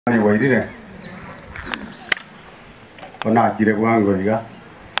Ni wairire ona akire bwango iga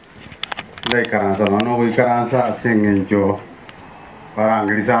ndai karanza no gwikaranza asengenjo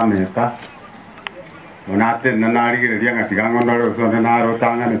barangiri Sameta onate nanarigireria ngatigango ndore so naro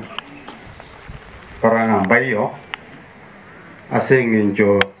tangane koranga mbayo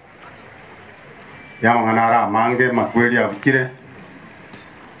asengenjo yamanara mange makweli abikire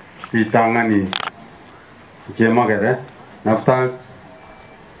itangani jemagere naftal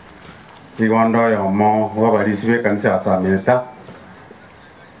Igondo yomo wabarisibe kanisa Sameta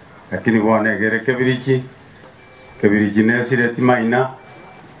lakini bone gere kebiriji nesireti maina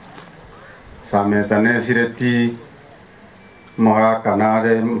Sameta nesireti moha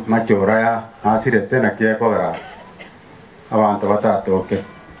kanare machora ya asirete nakiekogera abantu batatoke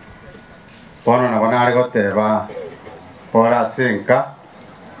bono nabonare goteba ora senka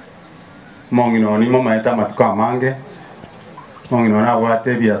mongino ni momaeta matuka mange Ogina na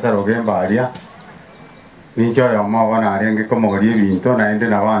wate biashara ogembaria ninjo ya mwana arenge komogorie binto naende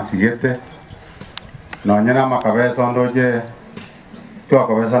na bansigete nonya na makabeza ndoje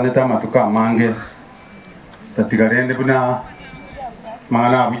twakabeza neta matuka mange tatigarende buna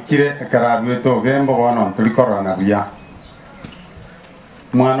mana bikire karabwe to gembo bono tulikorana Guya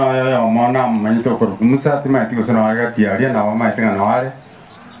mwana yo mwana manyito korumusa timati gusona agati aria na wama itinga na wale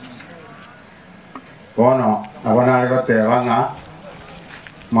bono abana ari gotebanga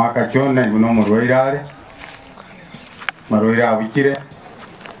maka chone guno muroirare maroira abikire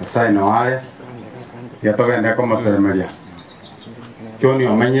asai no ale yatogende ko masemeria choni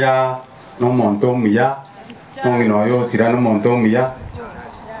omanyira no monto muya ngino yo sira no monto muya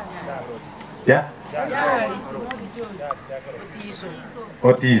ya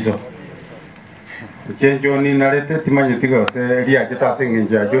otizo chenjo ni narete timanyitigo se ria chita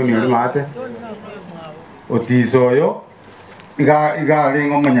singinja joni uri mate otizo yo iga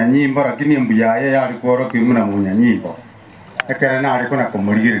ringo manyanyimbo lakini mbuyaye yali kworo kimuna munyanyimbo ekere na ali kuna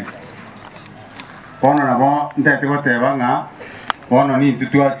kumurigiri bono nabo ndete goteba nga bono ni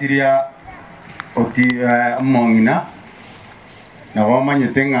tutwasiria oti mongina nabo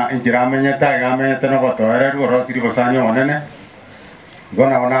manyete nga injira menyeta igamenyete no gotoere rosiri bosanyo onene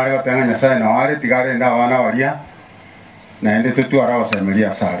gona bona ali gotenga nyasaye no ali tigare nda bana waria na ende tutwara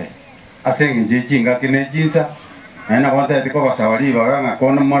osemeria sare asengi jinga kine jinsa ena bonta tiko basawali baganga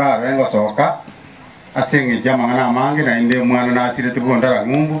kono mora rengo soka asengi jamanga mange na inde mwana na asire tibondara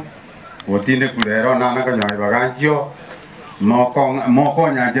ngumbu otinde kulero na kanyoy baganjio moko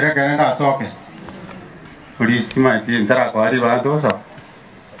nyajire kenda soke police timati ndara kwali bantu so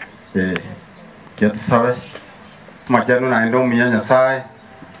yetu sabe majano na ndo miyanya sai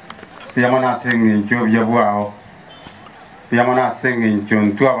piyamana asengi njo byabwao piyamana asengi njo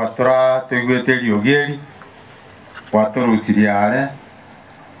ntwa batora tegweteli ogeri watoro usiriale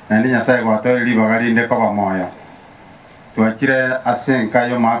nandi nyasaye watoro libagari nde kwa moyo tuachire asenka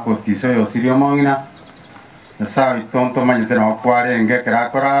yo makotiso yo sirio mongina nyasaye tonto manyite no kware ngekera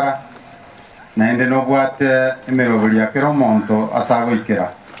korara naende no bwate emerobuli yakero monto asago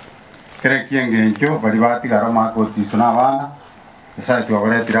ikera kere kienge ncho bali bati garo makotiso na bana nyasaye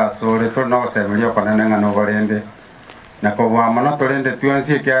tuwagoletira sore to no semelio konenga no gorende nakobwa mano torende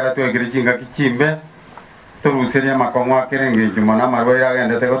tuansi kyara tuegirichinga kichimbe turuseria makomwa kerenge jumana marwaira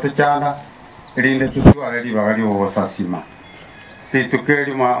agende tegotuchana rinde tutware libagari obosasima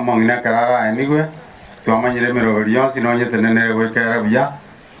titukeri mongina karara enigwe twamanyire merogori yonsi nonye tenenere gwekera buya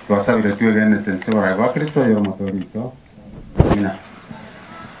twasabire twegene tense bara kwa Kristo yo matorito ina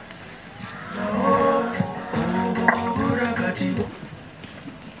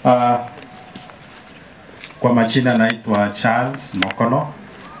kwa majina naitwa Charles Mokono.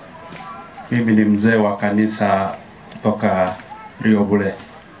 Mimi ni mzee wa kanisa kutoka Reuben.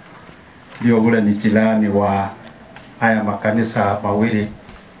 Reuben ni jirani wa haya makanisa mawili,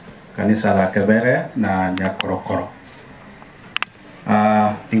 kanisa la Kebere na Nyakorokoro.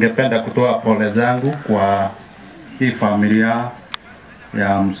 Ningependa kutoa pole zangu kwa hii familia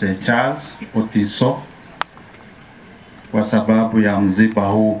ya mzee Charles Otiso kwa sababu ya msiba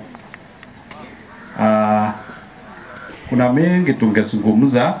huu. Kuna mengi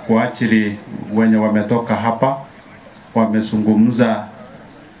tungezungumza kwa ajili wenye wametoka hapa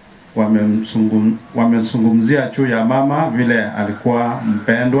wamezungumzia juu ya mama vile alikuwa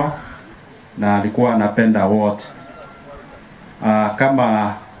mpendwa na alikuwa anapenda wote.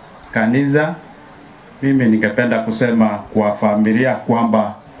 Kama kanisa mimi ningependa kusema kwa familia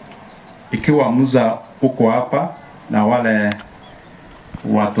kwamba ikiwa mza uko hapa na wale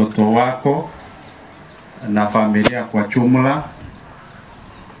watoto wako na familia kwa jumla,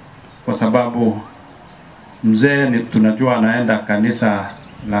 kwa sababu mzee tunajua anaenda kanisa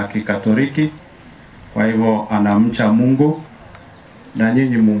la Kikatoliki. Kwa hivyo anamcha Mungu, na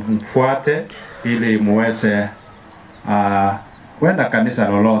nyinyi mfuate ili muweze kwenda kanisa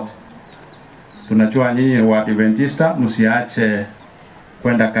lolote. Tunajua nyinyi ni Waadventista, msiache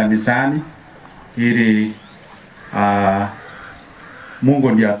kwenda kanisani ili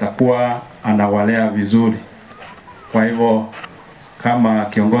Mungu ndiye atakuwa anawalea vizuri. Kwa hivyo kama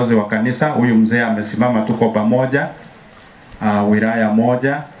kiongozi wa kanisa, huyu mzee amesimama, tuko pamoja wilaya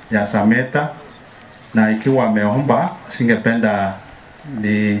moja ya Sameta, na ikiwa ameomba singependa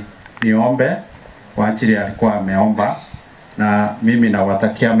niombe kwa ajili alikuwa ameomba, na mimi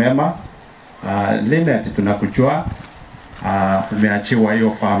nawatakia mema. Linet, tunakujua umeachiwa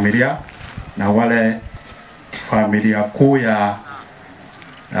hiyo familia, na wale familia kuu ya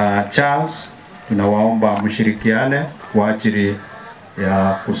Charles tunawaomba mshirikiane kwa ajili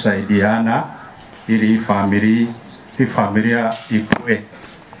ya kusaidiana ili hii familia ikue.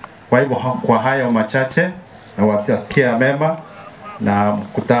 Kwa hivyo kwa hayo machache nawatakia mema na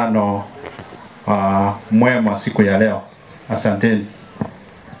mkutano mwema siku ya leo. Asanteni.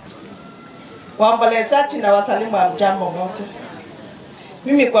 Waombolezaji na wasalimu wa mjambo wote.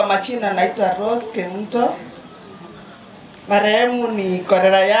 Mimi kwa majina naitwa Rose Kemunto. Marehemu ni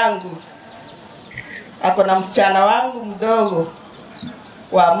korera yangu. Ako na msichana wangu mdogo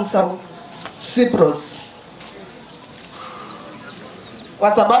wa Musa Cyprus.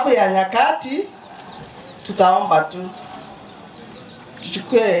 Kwa sababu ya nyakati tutaomba tu.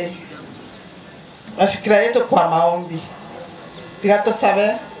 Tuchukue mafikira yetu kwa maombi.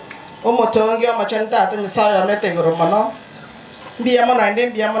 Tigatusabe omotongi amachanta ate misayo ya metegoro mono. Mbia mona ndi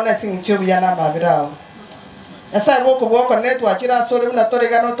mbia mona singicho biyana mabirao. Esa boko netu achira sole muna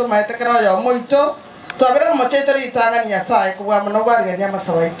torega to maetekera ya moito. Twabira mochetere itanga ni Nyasaye kuwa mono bari ya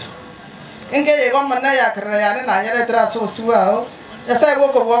masawaitu. Inge yego mana ya krayane na nyere tra so suwao. Esa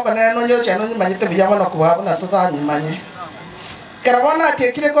boko ne no nyocha no nyimanyite biyama no kuwa na tota nyimanye. Karabana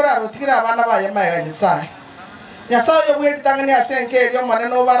atekire kora rotira abana baye maye Nyasaye. Nyasaye yo bweti tangani asenke yo mana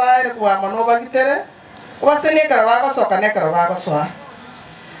no baraire kuwa mono bagitere. Obasene karabaga soka ne karabaga soa.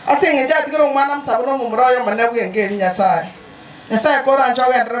 Asenge jati kero mwana msabuno mumroyo mana bwenge ni Nyasaye. Nyasaye kora ancho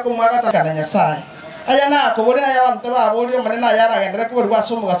gendera kumwaga takana Nyasaye. Aya na ko bori aya bamtaba abori mana na yara gendera ko bori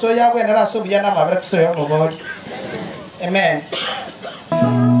wasomu gaso ya bwendera so biyana mabrex so yo bori. Amen.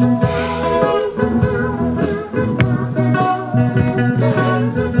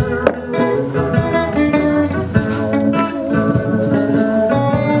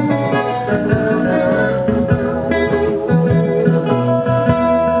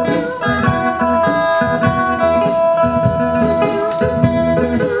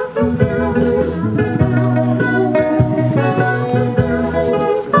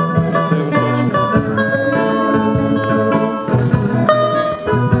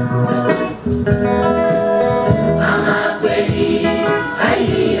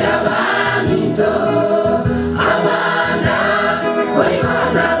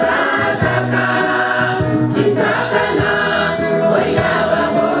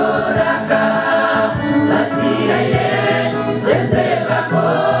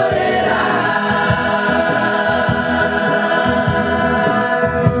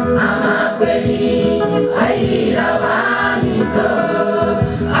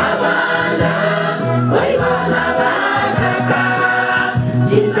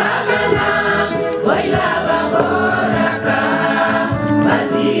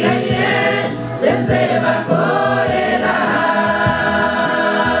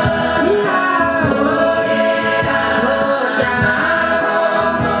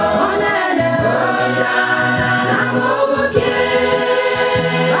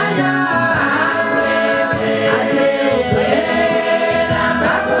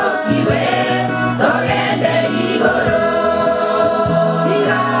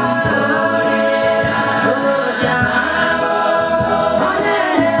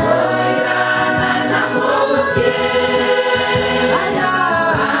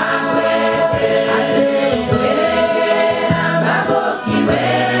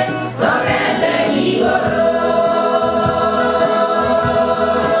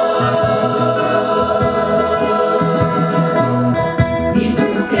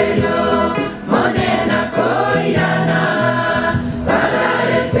 Querido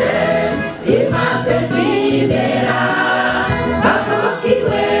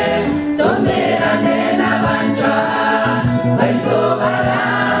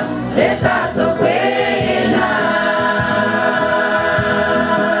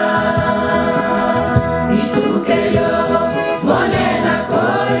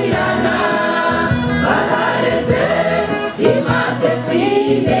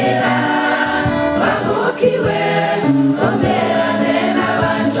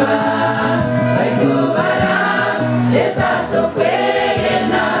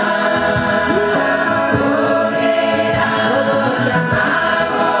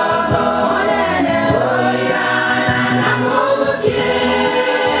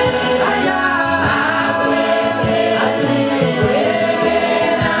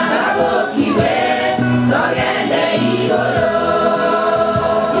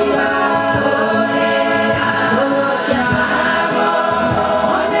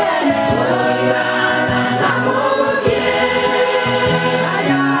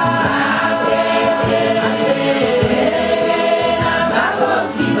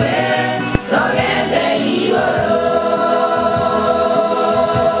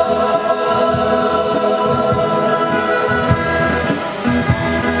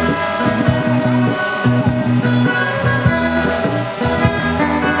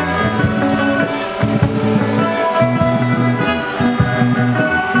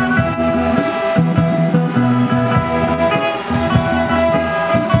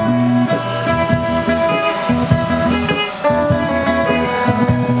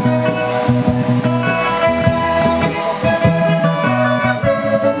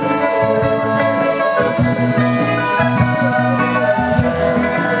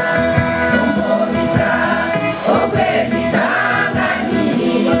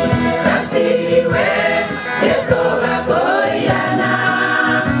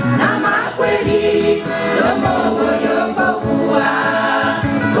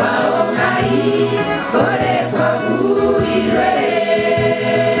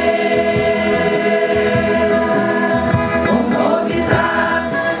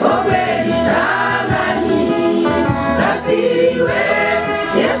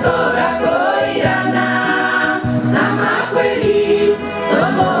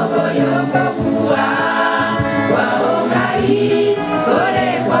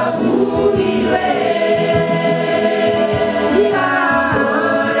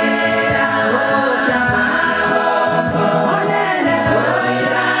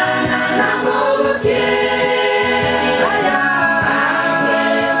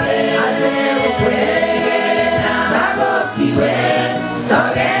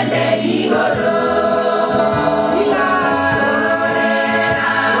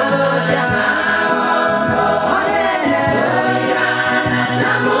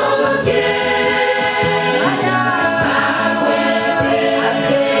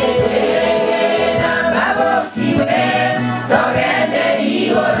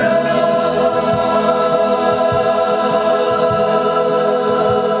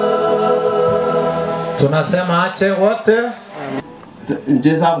Tunasema ache wote.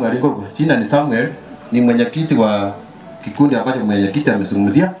 Nje Samuel ngoko. Jina ni Samuel, ni mwenyekiti wa kikundi ambacho mwenyekiti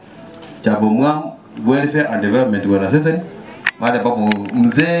amezungumzia cha Bomwam Welfare and Development Organization. Mahali ambapo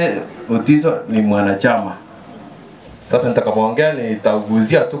mzee Otiso ni mwanachama. Sasa nitakapoongea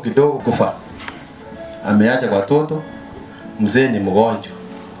nitaguzia tu kidogo kufa. Ameacha watoto, mzee ni mgonjwa.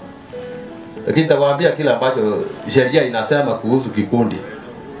 Lakini nitakwambia kila ambacho sheria inasema kuhusu kikundi.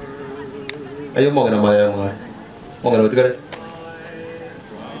 Ayo mwana maya mwana. Mwana utikare.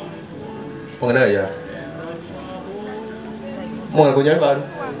 Mwana ya. Mwana kunyari bado.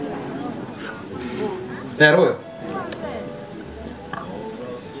 Nero.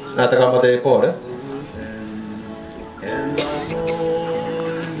 Nataka mate pore.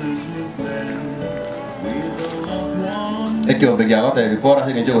 Ekiombe kia gota elipora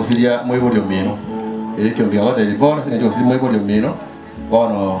singe njoko silia mwe bodi omino. Ekiombe kia gota elipora singe njoko silia mwe bodi omino.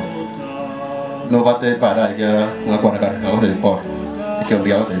 Bono no bate para kia ngakwana kare gota elipora. Ekiombe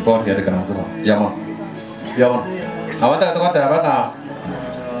kia gota elipora kia tekana suka. Yama. Yama. Awata kata kata abana.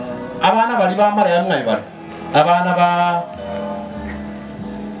 Abana bali ba mara yang ngai bali. Abana ba.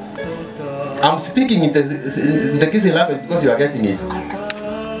 I'm speaking in the Kisi language because you are getting it.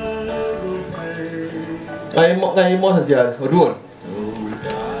 Ngai Moses ya Odula.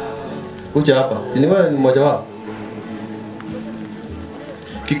 Kuja hapa. Si ni wewe ni mmoja wao.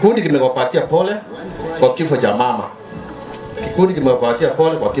 Kikundi kimewapatia pole kwa kifo cha mama. Kikundi kimewapatia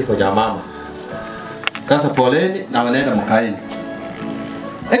pole kwa kifo cha mama. Sasa poleni na wanaenda mkaeni.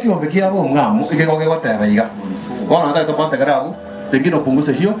 Ekiombe kia hapo mngamu ikikoge kwa tebaiga. Wana hata tupate karabu, pengine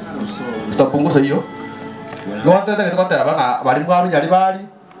upunguze hiyo. Tutapunguza hiyo. Ngote tete kwa tebanga bali mwaru nyali bali.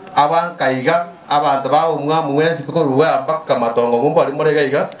 Aban kaiga abantu bawo mwamu wese piko ruwe ambaka matongo mumbo ali murega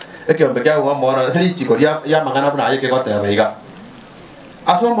iga. Ekiombe kia mwamu wana siri chiko ya magana buna yeke kwa tebaiga.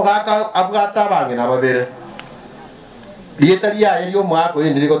 Aso mugaka abugata bangi na babere. Lietaria elio mwako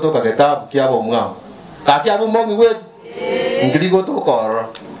ndi likotoka kitabu kia bo mwamu. Kaki abo mongi wetu. Ngiligo to koro.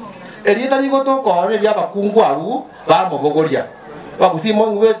 Elieta ligo to koro ya bakungu abu ba mobogoria. Bakusimo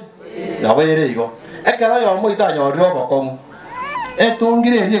ngwet na bayere igo. Ekara yo mo itanyo ryo bakong.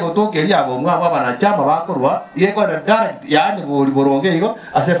 Etungire ligo to keria abo mwa bana chama bakorwa yeko na direct yani buri boronge igo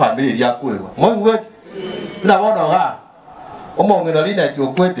ase family ya kuewa. Mo ngwet na bona ga. Omonge na Linet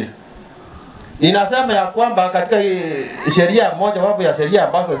okwete. Ninasema ya kwamba katika sheria moja wapo ya sheria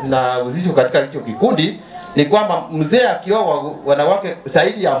ambazo zinahusishwa katika hicho kikundi ni kwamba mzee akioa wanawake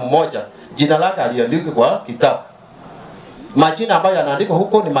zaidi ya mmoja, jina lake aliandikwa kwa kitabu. Majina ambayo yanaandikwa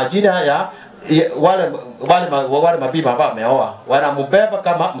huko ni majina ya wale mabibi ambao wameoa, wanambeba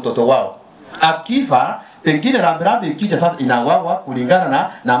kama mtoto wao. Akifa pengine rambirambi ikija sasa inawawa kulingana na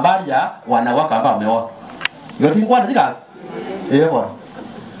nambari ya wanawake ambao wameoa. Yote kwa nini kaka? Bwana.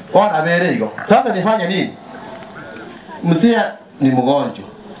 Ona bere hiyo. Sasa nifanye nini? Mzee ni mgonjwa.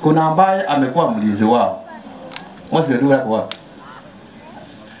 Kuna ambaye amekuwa mlinzi wao. Moses ndio hapo wapi?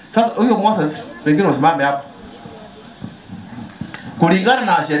 Sasa huyo Moses pengine usimame hapo. Kulingana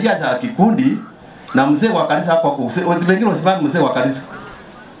na sheria za kikundi na mzee wa kanisa hapo kwa pengine usimame mzee wa kanisa.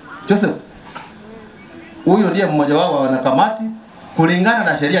 Joseph. Huyo ndiye mmoja wao wa wanakamati kulingana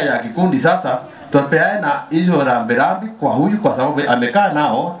na sheria ya kikundi. Sasa tupeana hizo rambirambi kwa huyu kwa sababu amekaa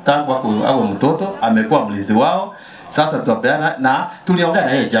nao tangu awe mtoto, amekuwa mlinzi wao. Sasa tupeana na tuliongea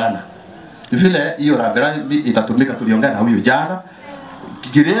na yeye jana. Vile hiyo rambirambi itatumika, tuliongea na huyu jana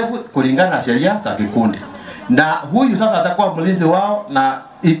kirefu kulingana na sheria za kikundi. Na huyu sasa atakuwa mlinzi wao, na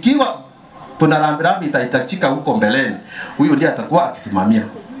ikiwa kuna rambirambi itahitajika huko mbeleni, huyu ndiye atakuwa akisimamia.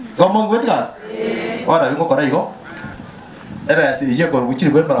 Kwa Mungu wetu kaka. Ora wiko kora hiyo. Ebe asije kwa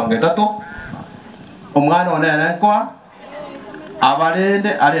kuchiri kwa Barongo 3. Omwana onene kwa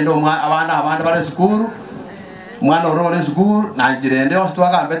abalende alendo abana bale skuru mwana orole skuru na njirende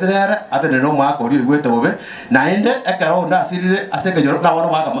ostwaga mbeterere atene no mwaka ori gwete obe na inde ekero ndasirire aseke joro na wono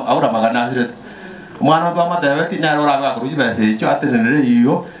mwaka aura magana asirire mwana ndo amatebeti na roraga kuruji bese icho atene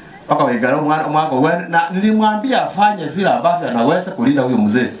iyo paka wigaro mwana mwaka wewe na nilimwambia afanye vile ambavyo anaweza kulinda huyo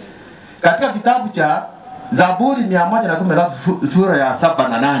mzee. Katika kitabu cha Zaburi 113 sura ya 7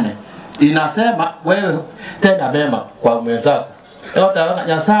 na 8 inasema wewe tenda mema kwa mwenzako. Yote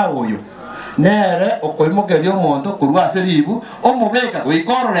Nyasaye huyo nere okoimogerio omonto kurwa aseribu omubeka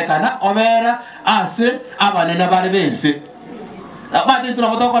wikorolekana obera ase abanene bari bense. Abati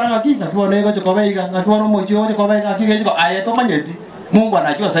tunamotokora ngakinga kibonego chokobeiga ngakibona moyo chokobeiga akigeko ayeto manyeti. Mungu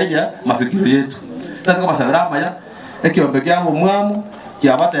anajua zaidi ya mafikiro yetu. Tataka masagrama ya ekiombe kyabo mwamu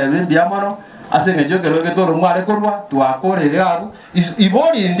kyabata ebimbi amano asenge jogero getoro mware kurwa twakore yabo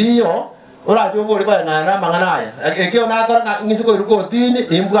ibori ndiyo ora jobori kwa ngana manganaya ekyo nakora ngisiko iruko tini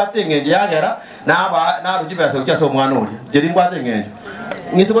imbwate ngenje yagera na rujibe so so mwana uri jeri mbwate ngenje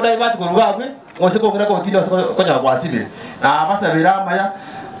ngisiko dai batu kurugabwe ngosiko ngina ko tini ko nya kwasibe na basa birama ya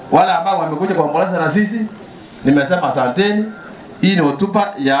wala ambao wamekuja kuomboleza na sisi nimesema asanteni. Hii ni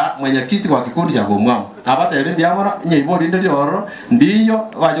hotuba ya mwenyekiti wa kikundi cha Kemuma. Abata elimu yamora nyibori ndio ndiyo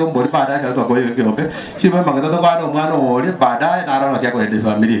waje mbori baadaye kwa kwa hiyo kiombe. Shiba magata kwa mwana wole baadaye na arana kwa ile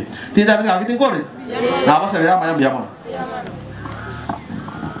familia. Tinda bila kitu ngori. Na basa bila yamora.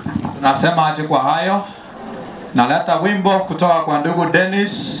 Nasema aje kwa hayo. Naleta wimbo kutoka kwa ndugu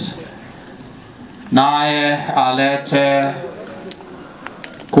Dennis. Naye alete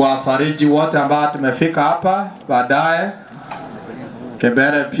kuwafariji wote ambao tumefika hapa baadaye.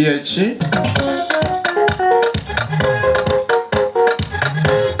 Kebere PhD.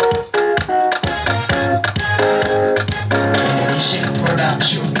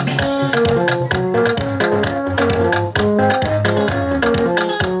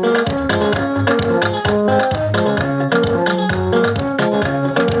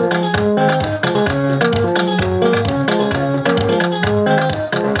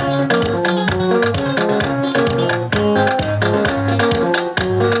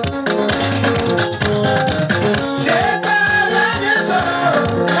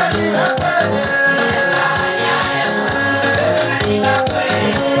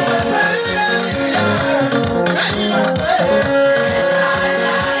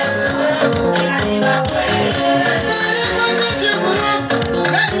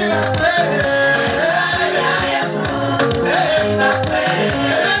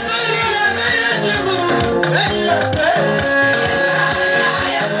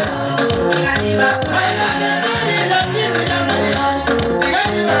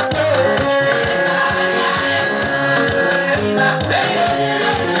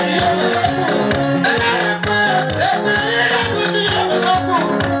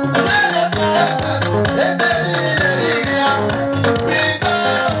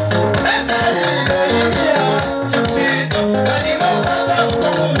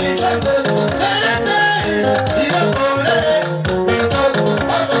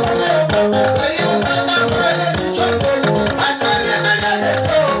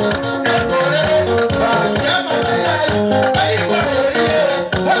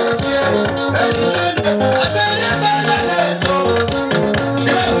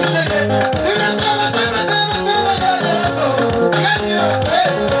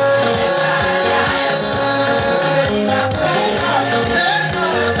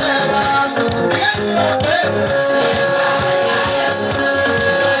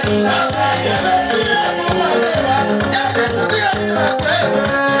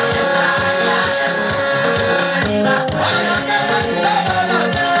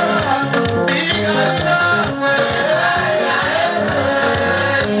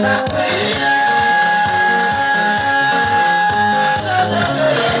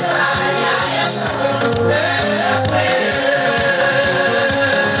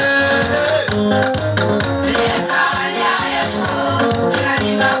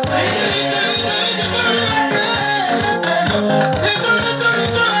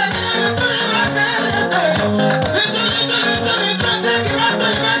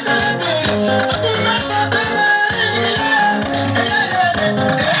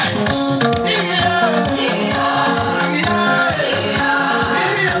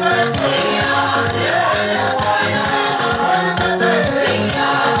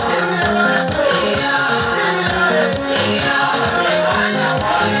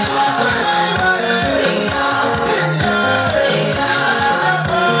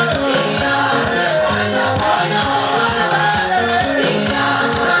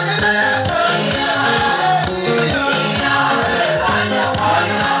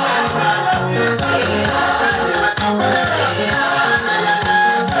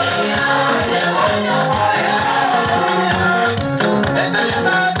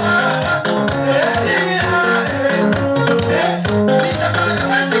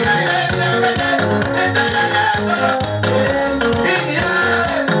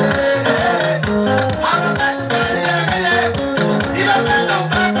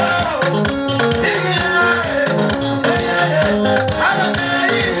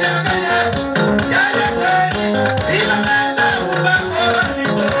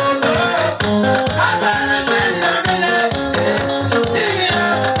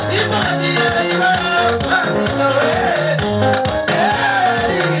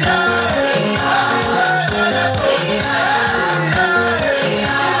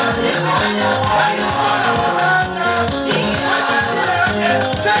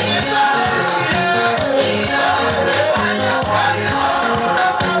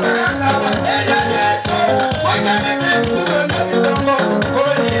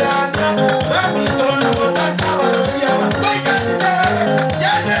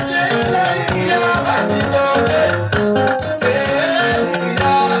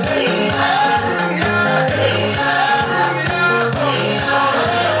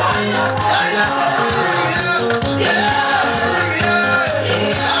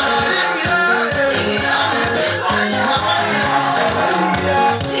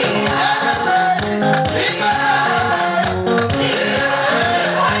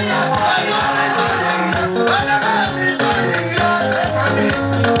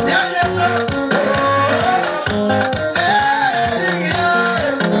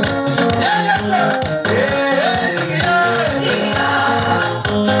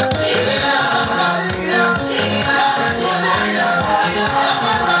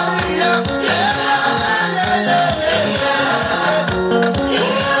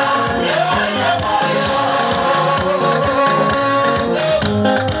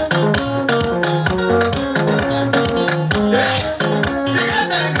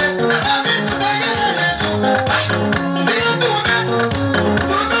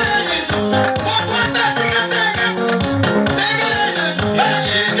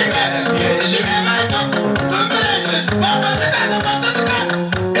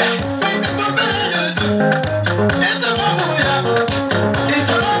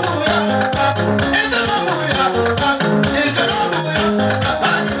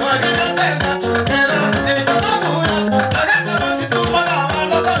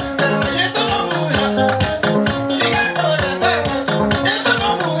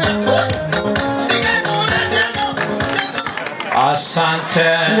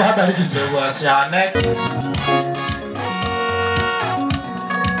 Asante.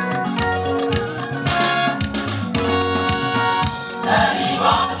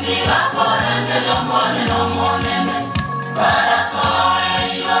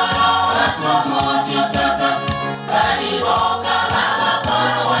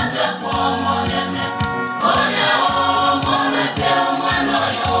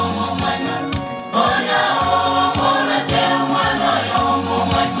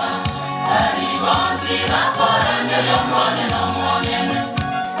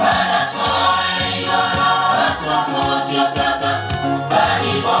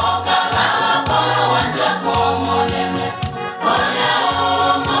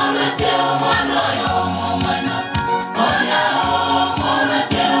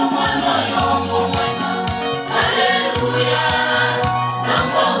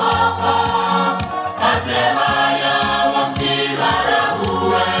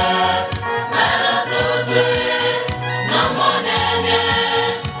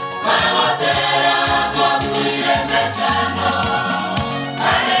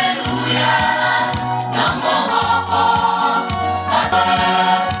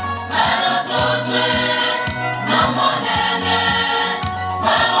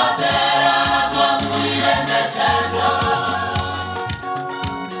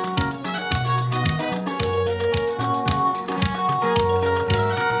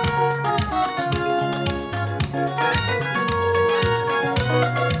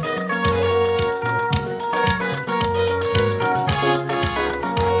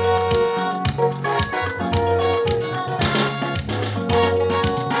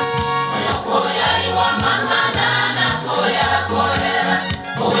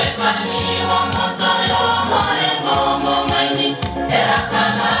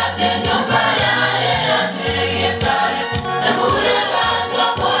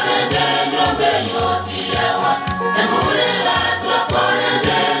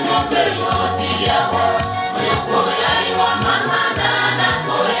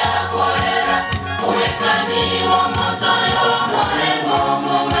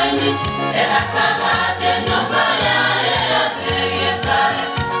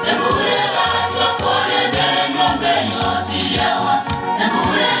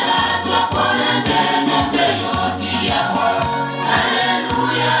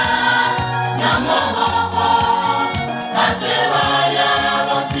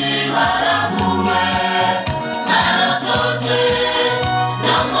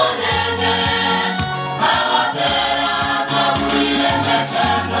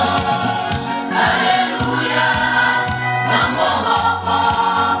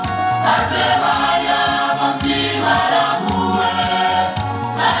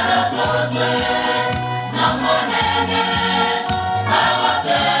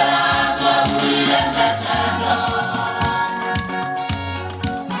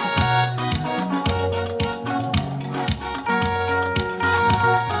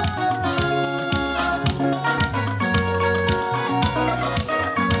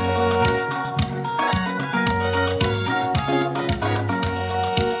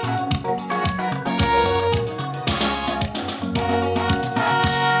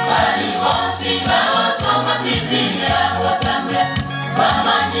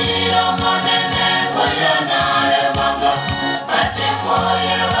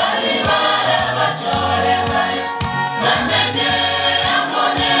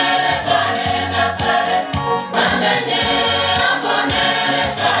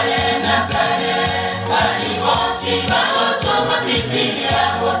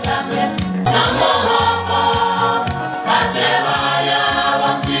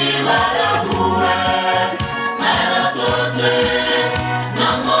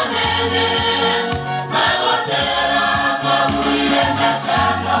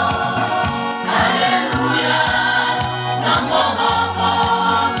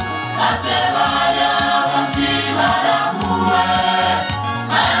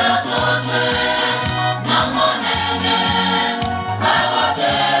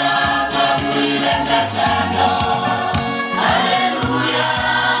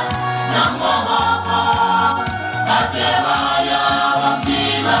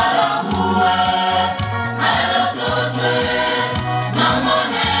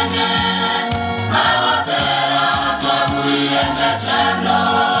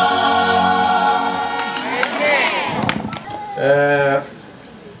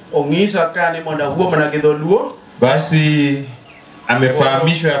 Ongisa kani mwana huo mwanagedoluo. Basi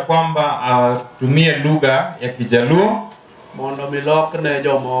amefahamishwa ya kwamba atumie lugha ya Kijaluo mondo milok ne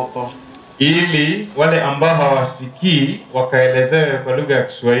jomoko, ili wale ambao hawasikii wakaelezewe kwa lugha ya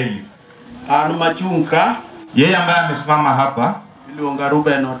Kiswahili. An machunka, yeye ambaye amesimama hapa iluonga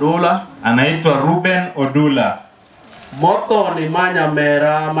Reuben Odula, anaitwa Reuben Odula. Moto ni manya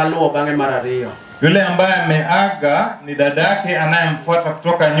mera maluo bange marario. Yule ambaye ameaga ni dadake anayemfuata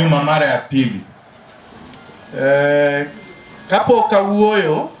kutoka nyuma mara ya pili. Kapo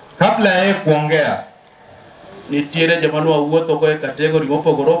kawuoyo, kabla yeye kuongea, nitiere jamanu awuotho go e kategori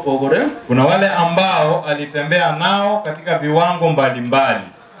mopogore opogore. Kuna wale ambao alitembea nao katika viwango mbalimbali.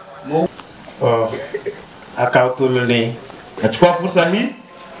 Akautuluni nachukua fursa hii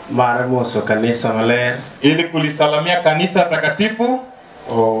mara moso kanisa maler ili kulisalamia kanisa takatifu,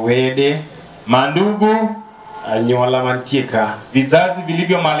 owede, mandugu, anyuola mantieka, vizazi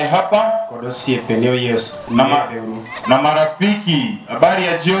vilivyo mahali hapa, kod osiepe ni Yesu na marafiki. Habari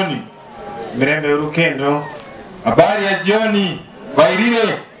ya jioni. Mirembe uru kendo. Habari ya jioni.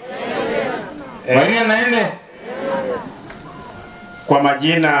 Bairire. Bairire naende. Kwa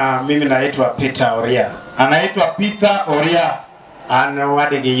majina mimi naitwa Peter Oria. Anaitwa Peter Oria. Ana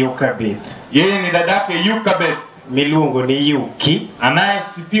wadege Eucabeth. Yeye ni dadake Eucabeth. Milungu ni Yuki.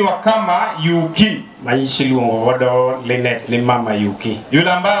 Anayesifiwa kama Yuki. Maishi lungo wado Linet ni mama Yuki.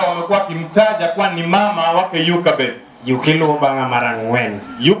 Yule ambaye wamekuwa kimtaja kwa ni mama wake Eucabeth. Yuki luo banga mara ngwen.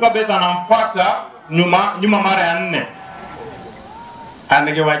 Eucabeth anamfuata nyuma mara ya 4.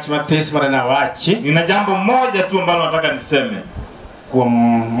 Anage wachi mathis mara na wachi. Nina jambo moja tu ambalo nataka niseme. Kwa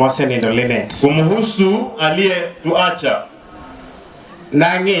Mose nindo Linet. Kumhusu aliyetuacha.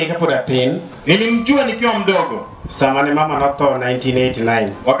 Nange kapoda thin. Nilimjua nikiwa mdogo. Samani mama noto 1989.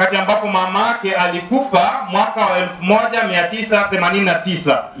 Wakati ambapo mamake alikufa mwaka wa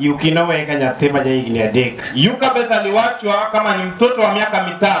 1989. Yuki no weka nyathema jaigni adek. Eucabeth aliwachwa kama ni mtoto wa miaka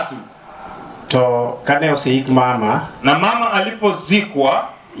 3. To kane oseik mama na mama alipozikwa,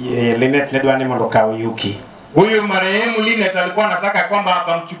 Linet nedwani mondo kaw Yuki. Huyu marehemu Linet alikuwa anataka kwamba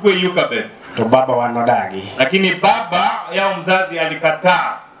akamchukue Eucabeth. To baba wanodagi. Lakini baba yao mzazi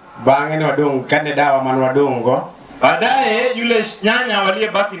alikataa. Bange ni wadungu kane dawa manu wadungo. Baadaye yule nyanya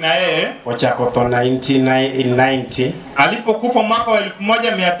waliyebaki na yeye ochako to 1990 alipokufa mwaka wa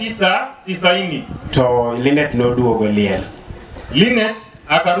 1990. To Linet noduogo liel. Linet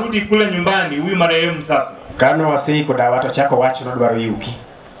akarudi kule nyumbani huyu marehemu sasa. Kano wasiko dawa to chako wacho nodwaro Yuki.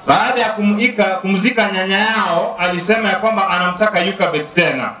 Baada ya kumzika nyanya yao alisema ya kwamba anamtaka Eucabeth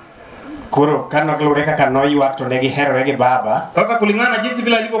tena. Kuro kano gloreka kano yuak to negi hero rege baba. Sasa kulingana jinsi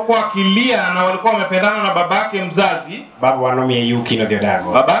vile alivyokuwa akilia na walikuwa wamependana na babake mzazi, baba wanomie Yuki no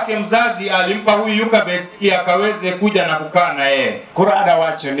diodago. Babake mzazi alimpa huyu Eucabeth ili akaweze kuja na kukaa na yeye. Kuro ada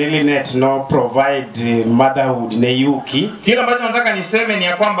wacho ni Linet no provide motherhood ne Yuki. Kile ambacho nataka niseme ni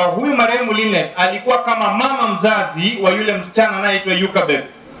ya kwamba huyu marehemu Linet alikuwa kama mama mzazi wa yule msichana anayeitwa Eucabeth.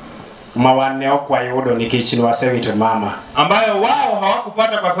 Mawane okwayudo nikech nwasewito mama, ambayo wao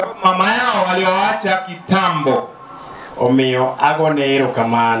hawakupata kwa sababu mama yao aliwaacha kitambo. Omiyo agone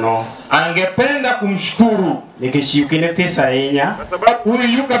erokamano. Angependa kumshukuru nikech Yuki ne this ahinya, kwa sababu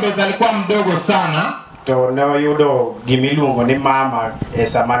huyu Eucabeth alikuwa mdogo sana. To ne oyudo gimiluongo ni mama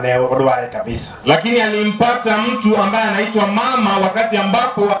sama ne odware kabisa. Lakini alimpata mtu ambaye anaitwa mama wakati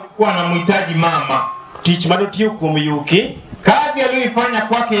ambapo alikuwa anamhitaji mama. Tich manotiyo kuom Yuki, kazi aliyoifanya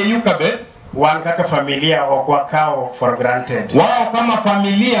kwake Eucabeth, wan kaka familia okwakao for granted. Wao kama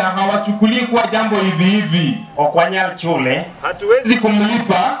familia hawachukulii kwa jambo hivi hivi. Okwanyal chule, hatuwezi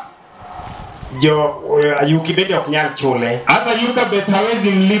kumlipa. Yuki bende oknyal chule. Hata Eucabeth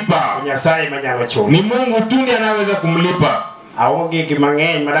hawezi mlipa. Nyasaye manyalo chule. Ni Mungu tu ndiye anaweza kumlipa. Aonge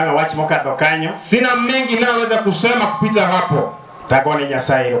gimang'eny madanga wach mokadho kanyo. Sina mengi naweza kusema kupita hapo. Tagone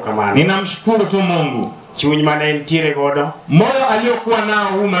Nyasaye erokamano. Ninamshukuru tu Mungu. Chuny mane entiere godo, Moyo aliyokuwa nao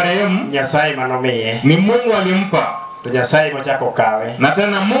huyu marehemu Nyasaye manomiye. ni Mungu alimpa. To Nyasaye machako kawe. Na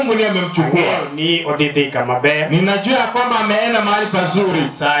tena Mungu ndiye amemchukua. Ni odhidhika maber. Ninajua kwamba ameenda mahali pazuri.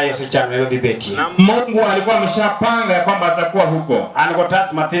 Nyasaye osechano odhibeti. Na Mungu alikuwa ameshapanga ya kwamba atakuwa huko. An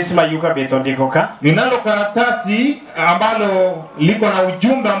gotas mathis ma Eucabeth ondiko ka. Ninalo karatasi ambalo liko na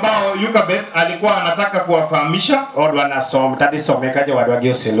ujumbe ambao Eucabeth alikuwa anataka kuwafahamisha. Odwa na som tadi someka jo wadwa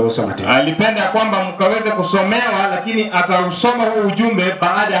gio seloso mati. Alipenda kwamba mkaweze kusomewa, lakini atausoma huu ujumbe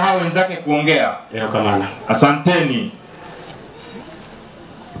baada ya hao wenzake kuongea. Erokamano. Asanteni.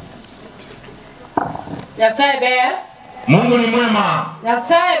 Nyasaye ber. Mungu ni mwema.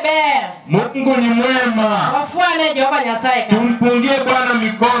 Nyasaye ber. Mungu ni mwema. Wafuane Jehova Nyasaye kama. Tumpungie Bwana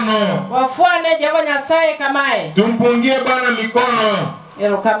mikono. Wafuane Jehova Nyasaye kamae. Tumpungie Bwana mikono.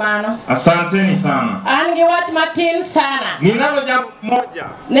 Erokamano. Asanteni sana. An gi wach matin sana. Ninalo jambo moja.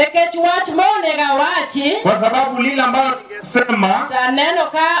 Nekech wach monega wachi. Kwa sababu lile ambalo ningesema taneno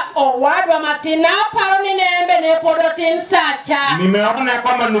ka owadwa matin aparo ni nembe ne podo tin sacha. Nimeona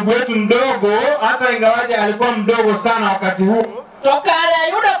kwamba ndugu yetu mdogo hata ingawaje alikuwa mdogo sana wakati huo. To kare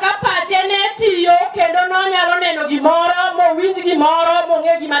ayudo ka pache ne tiyo kendo nonyalo neno gimoro mowinj gimoro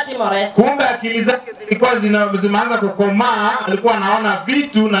mong'e gima timore. Kumbe akili zake zilikuwa zimeanza kukomaa, alikuwa anaona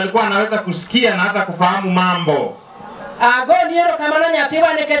vitu na alikuwa anaweza kusikia na hata kufahamu mambo. Agoni erokamano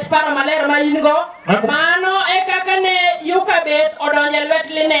nyathiwa nikech paro maler ma in go. Mano e kaka ne Eucabeth odonjo e lwet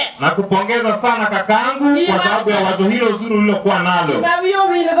Linet. Na kupongeza sana kakangu kwa sababu ya wazo hilo zuri ulilokuwa nalo. Na wiyo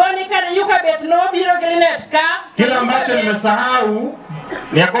wilgo ni kane Eucabeth nobiro gi Linet ka. Kila ambacho nimesahau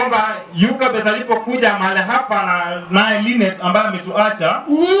ni ya kwamba Eucabeth alipokuja mahali hapa na Linet ambaye ametuacha.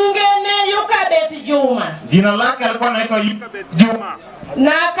 Nyinge ne Eucabeth Juma. Jina lake alikuwa anaitwa Eucabeth Juma.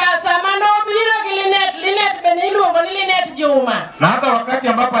 Na kasama nobiro gi Linet bende iluongo ni Linet Juma. Na hata wakati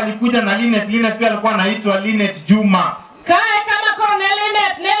ambapo alikuja na Linet pia alikuwa anaitwa Linet Juma. Kae kama koro ne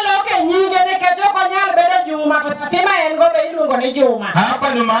Linet ne loke nyinge nikech ok onyal bedo Juma to patima en go be iluongo ni Juma. Hapa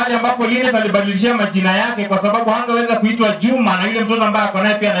ndio mahali ambapo Linet alibadilishia majina yake kwa sababu hangeweza kuitwa Juma na yule mtoto ambaye ako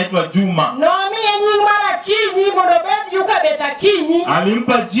naye pia anaitwa Juma. Nomiye nying mara Akinyi mondo bed Eucabeth Akinyi.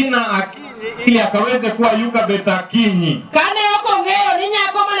 Alimpa jina Akinyi ili akaweze kuwa Eucabeth Akinyi. Kane ok ong'eyo ni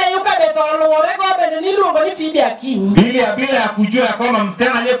nyako mane Eucabeth oluore go bende niluongo ni Phoebe Akinyi. Bila ya kujua ya kwamba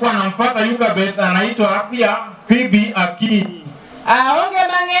msichana aliyekuwa anamfuata Eucabeth anaitwa pia Phoebe Akinyi. Onge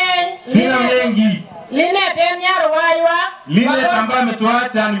mang'eny. Sina mengi. Linet en nyar waywa. Linet ambaye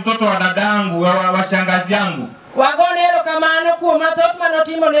ametuacha ni mtoto wa dadangu wa shangazi yangu. Wagone erokamano kuom mathoth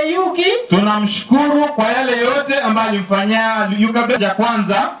manotimo ne Yuki. Tunamshukuru kwa yale yote ambayo alimfanyia Eucabeth. Ya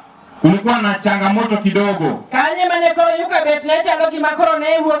kwanza kulikuwa na changamoto kidogo. Kanye mane koro Eucabeth ne chalo gima koro ne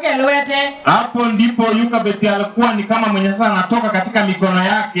wuok e lwete. Hapo ndipo Eucabeth alikuwa ni kama mwenye sasa anatoka katika mikono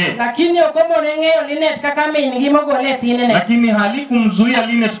yake. Lakini okomo ne ng'eyo Linet kaka min gi mogole thinene. Lakini halikumzuia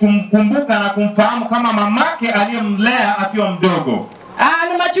Linet kumkumbuka na kumfahamu kama mamake aliyemlea akiwa mdogo.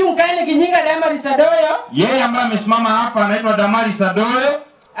 Ano machung kaini gi nyinga Damaris Adoyo. Yeye ambaye amesimama hapa anaitwa Damaris Adoyo.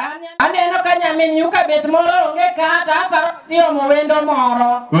 Aneno ka nyamin Eucabeth moro onge kata aparo dio mowendo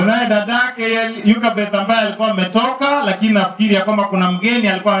moro. Kuna dadake Eucabeth ambaye alikuwa ametoka lakini nafikiri ya kwamba kuna mgeni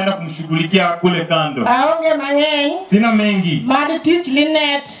alikuwa anaenda kumshughulikia kule kando. Aonge mang'eny. Sina mengi. Mad teach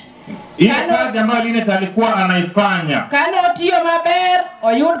Linet. Ile kazi ambayo Linet alikuwa anaifanya. Kano tiyo maber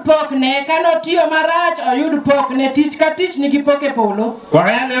oyud pokne, kano tiyo marach oyud pokne, tich ka tich nigi poke polo.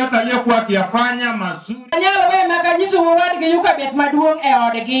 Kwa yale yote aliyokuwa akiyafanya mazuri. Anyalo we makanyiso wuwadgi Eucabeth maduong' e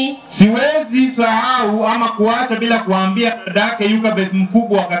odgi. Siwezi sahau ama kuacha bila kuambia dadake Eucabeth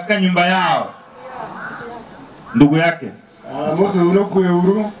mkubwa katika nyumba yao. Ndugu yake. Mose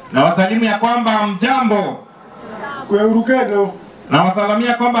unokueuru. Na wasalimu ya kwamba mjambo. Kueuru kedo. Na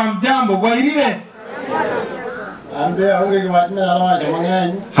wasalamia kwamba mjambo Bwairire. Ambe aunge kiwatime alawaje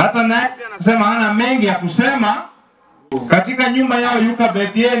mang'eny. Hata naye anasema hana mengi ya kusema. Katika nyumba yao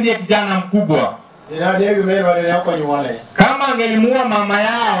Eucabeth yeye ndiye kijana mkubwa. Inadege mimi wale yako nyuole. Kama angelimuua mama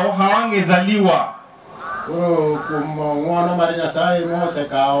yao hawangezaliwa. Kumwana mari Nyasaye Mose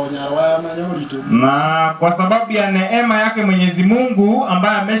kao nyarwa manyoritu. Na kwa sababu ya neema yake Mwenyezi Mungu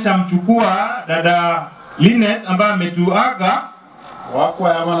ambaye ameshamchukua dada Linet ambaye ametuaga, wako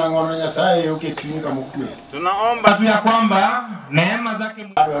ya mwana ngono Nyasaye ukitumika mkwe. Tunaomba tu ya kwamba neema zake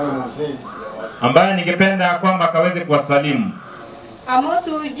ambaye ningependa kwamba akaweze kuwasalimu.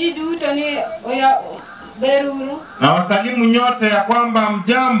 Amosu jiduto ni oya beruru. Na wasalimu nyote ya kwamba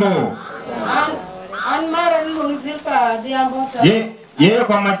mjambo. An mara nilungu Zilpa Adhiambo. Yeye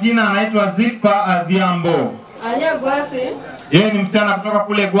kwa majina anaitwa Zilpa Adhiambo. Anya Gwasi. Yeye ni msichana kutoka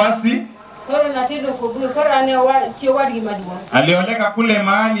kule Gwasi. Alioleka kule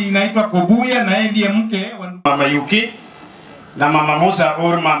mahali inaitwa Kobuya na yeye ndiye mke wa Mama Yuki na Mama Musa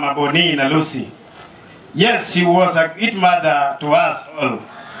or Mama Boni na Lucy. Yes, she was a great mother to us all.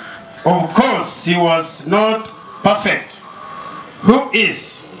 Of course, she was not perfect. Who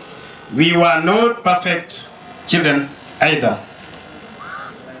is? We were not perfect children either.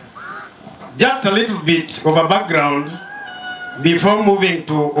 Just a little bit of a background. Before moving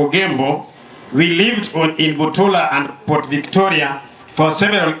to Ogembo, we lived in Butola and Port Victoria for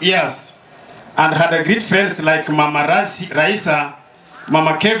several years and had a great friends like Mama Raisa,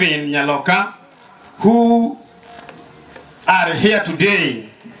 Mama Kevin Nyaloka, who are here today,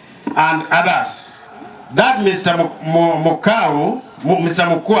 and others. That Mr. Mr.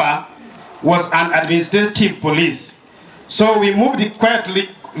 Mokua was an administrative police. So we moved quite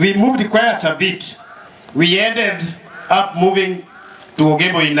a bit. We ended up moving to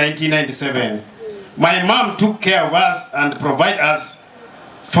Ogembo in 1997. My mom took care of us and provided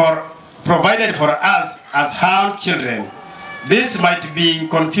for us as her children. This might be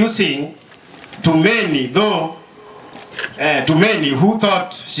confusing to many, who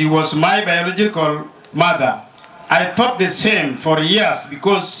thought she was my biological mother. I thought the same for years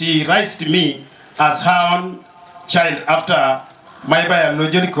because she raised me as her own child after my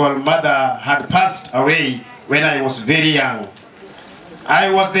biological mother had passed away when I was very young. I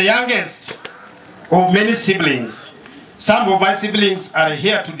was the youngest of many siblings. Some of my siblings are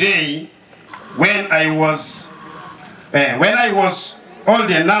here today. When I was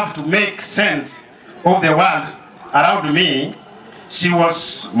old enough to make sense of the world around me, she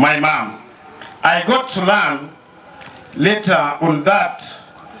was my mom. I got to learn later on that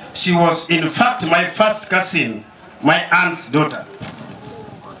she was in fact my first cousin, my aunt's daughter.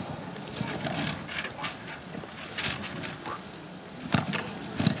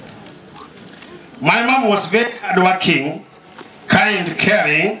 My mom was very hardworking, kind,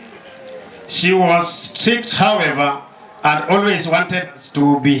 caring. She was strict, however, and always wanted us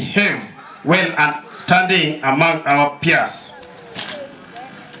to behave well and standing among our peers.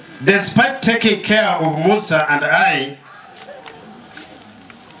 Despite taking care of Musa and I,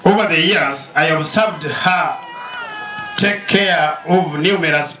 over the years, I observed her take care of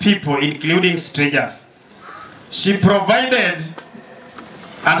numerous people, including strangers. She provided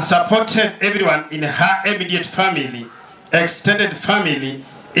and supported everyone in her immediate family, extended family,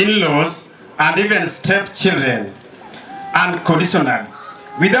 in-laws, and even stepchildren, unconditionally,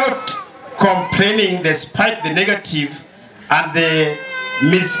 without complaining despite the negative and the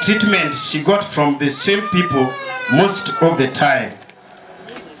mistreatment she got from the same people most of the time.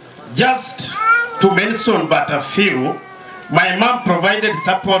 Just to mention but a few, my mom provided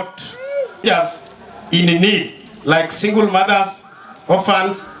support just in need, like single mothers,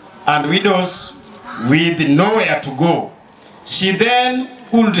 orphans, and widows with nowhere to go. She then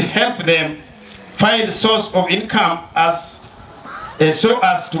would help them find a source of income so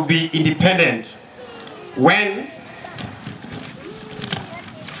as to be independent. When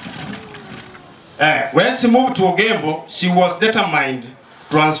she moved to Ogembo, she was determined to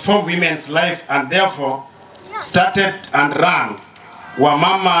transform women's life and therefore started and ran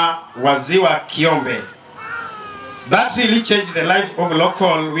Wamama Waziwa Kiombe. That really changed the life of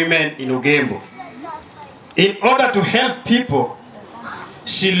local women in Ogembo. In order to help people,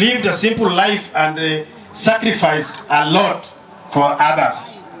 she lived a simple life and sacrificed a lot for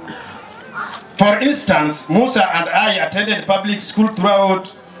others. For instance, Musa and I attended public school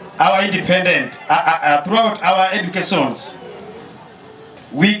throughout our throughout our educations.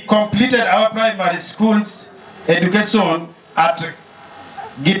 We completed our primary school's education at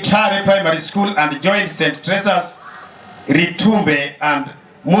Getrude Primary School and joined St. Teresa's Ritumbe, and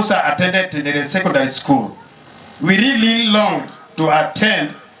Musa attended the secondary school. We really longed to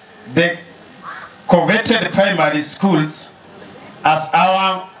attend the coveted primary schools as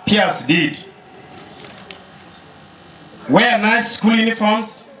our peers did. Wear nice school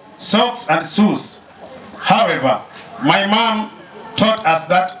uniforms, socks and shoes. However, my mom taught us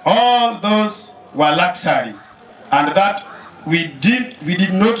that all those were luxury and that we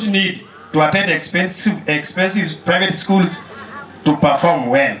did not need to attend expensive private schools to perform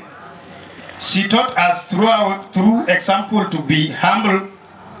well. She taught us through example to be humble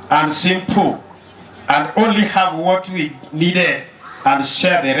and simple and only have what we needed and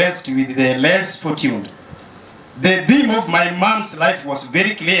share the rest with the less fortunate. The theme of my mom's life was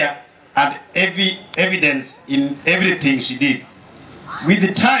very clear and evidence in everything she did. With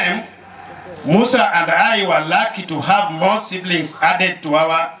the time, Musa and I were lucky to have more siblings added to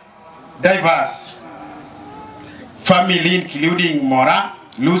our diverse family, including Moraa,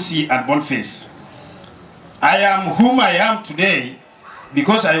 Lucy and Bonface. I am whom I am today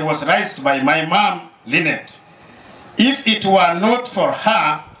because I was raised by my mom, Linet. If it were not for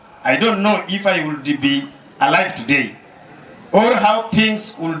her, I don't know if I would be alive today, or how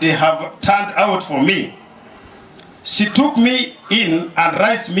things would have turned out for me. She took me in and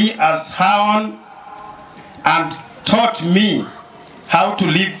raised me as her own and taught me how to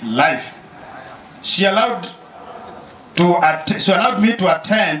live life. She allowed me to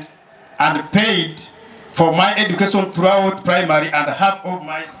attend and paid for my education throughout primary and half of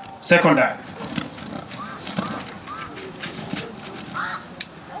my secondary.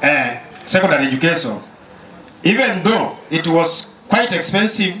 Secondary education. Even though it was quite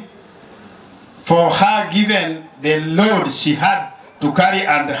expensive for her given the load she had to carry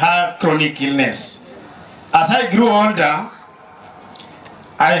and her chronic illness. As I grew older,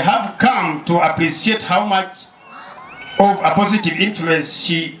 I have come to appreciate how much of a positive influence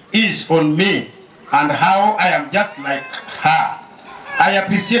she is on me and how I am just like her. I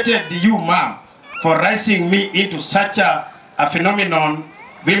appreciated you, Mom, for raising me into such a phenomenon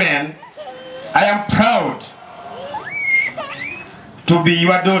women. I am proud to be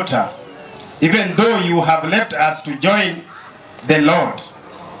your daughter, even though you have left us to join the Lord.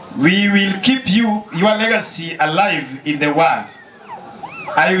 We will keep your legacy alive in the world.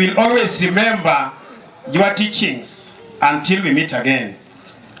 I will always remember your teachings until we meet again.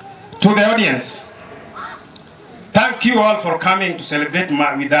 To the audience, thank you all for coming to celebrate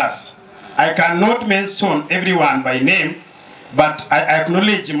with us. I cannot mention everyone by name, but I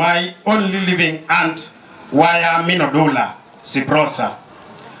acknowledge my only living aunt, Waya Minodola Siprosa,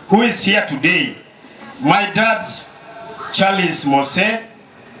 who is here today. My dad, Charles Mose,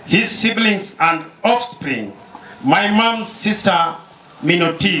 his siblings and offspring, my mom's sister,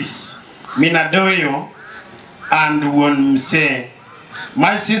 Minotis, Minadoyo, and Wonmse,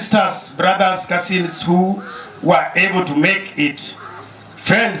 my sisters, brothers, cousins who were able to make it,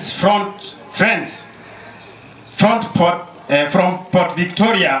 friends from Port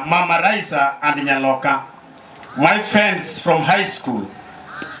Victoria, Mama Raisa and Nyaloka, my friends from high school,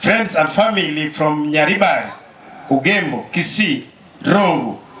 friends and family from Nyaribari, Ugembo, Kisii,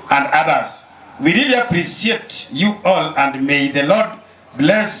 Rongo, and others. We really appreciate you all, and may the Lord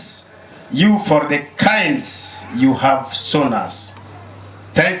bless you for the kinds you have shown us.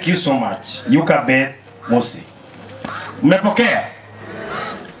 Thank you so much. Eucabeth Mosi. Mmepokea?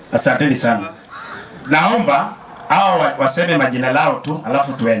 Asanteni sana. Naomba hao waseme majina lao tu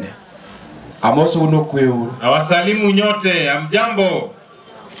alafu tuende. Amoso unokweu. Awasalimu nyote, amjambo.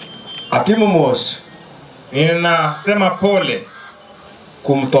 Atimu mos. Ninasema pole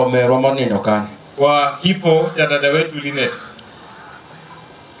kumtomerwa maneno kan. Kwa kifo cha dada wetu Linet.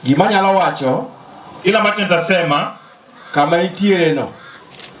 Gimanya la wacho, kila ambacho nitasema kama itiere no.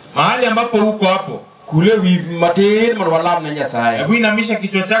 Mahali ambapo huko hapo. Kule matin mwalam na Nyasaye. Hebu inamisha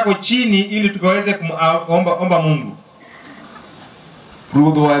kichwa chako chini ili tukaweze kuomba Mungu.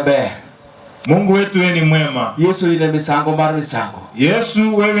 Rudo ebe. Mungu wetu wewe ni mwema. Yesu ine misango mara misango.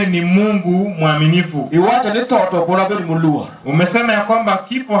 Yesu wewe ni Mungu mwaminifu. Iwacha ni toto kuna beri mulua. Umesema ya kwamba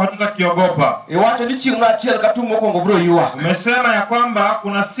kifo hatutakiogopa. Iwacha ni chinguna achiel katumo kongo bro yuwa. Umesema ya kwamba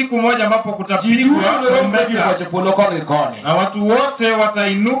kuna siku moja ambapo kutapigwa na watu wote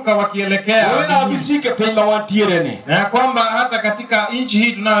watainuka wakielekea. Wewe bisike pemba wantiere na ya kwamba hata katika nchi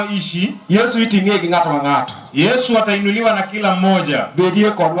hii tunayoishi Yesu itingeki ngato ngato. Yesu atainuliwa na kila mmoja.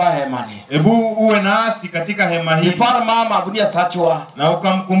 Bedie kodwa hemani. Ebu uwe nasi katika hema hii. Nipara mama abunia sachwa. Na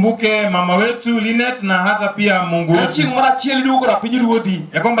ukamkumbuke mama wetu Linet na hata pia Mungu wetu. Achieng mara chieli duko na pinyiruodi.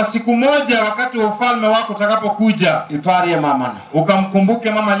 Ya kwamba siku moja wakati wa ufalme wako utakapokuja, ipari ya mama na.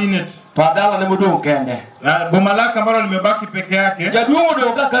 Ukamkumbuke mama Linet. Padala ne mudongo kende. Na boma lake ambalo limebaki peke yake. Jaduongo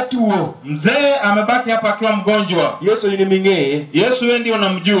ndo kakatuo. Mzee amebaki hapa akiwa mgonjwa. Yesu ini mingee. Yesu wewe ndio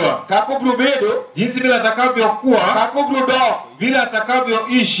unamjua. Kako brubedo. Jinsi vile atakavyokuwa. Kako brudo. Vile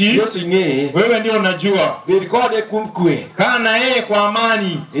atakavyoishi. Yesu ingee. Wewe ndio unajua. Birikode kumkwe. Kaa na yeye kwa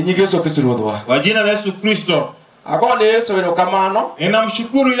amani. Inyigeso kisirodwa. Kwa jina la Yesu Kristo. Akone Yesu wero kamano.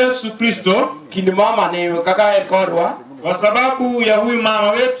 Ninamshukuru Yesu Kristo. Kini mama ni kaka kodwa. Kwa sababu ya huyu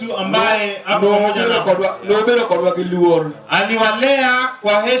mama wetu ambaye hapo pamoja na kodwa kiluor. Aliwalea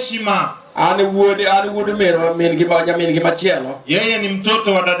kwa heshima. Ani wuode mero mengi machielo. Yeye ni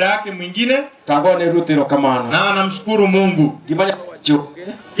mtoto wa dada yake mwingine. Tagone rutiro kamano. Na anamshukuru Mungu. Gimanya choke.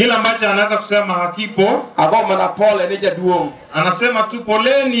 Kila ambacho anaweza kusema hakipo. Agoma na pole ni jaduong. Anasema tu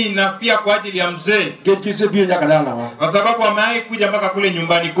poleni na pia kwa ajili ya mzee. Gekise bio nyakadala wa. Kwa sababu amewahi kuja mpaka kule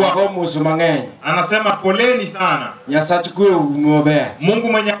nyumbani kwako. Agomusu mang'eny. Anasema poleni sana. Nyasaye chukue umobe.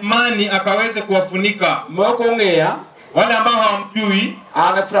 Mungu mwenye amani akaweze kuwafunika. Moko ngea. Wale ambao hawamjui,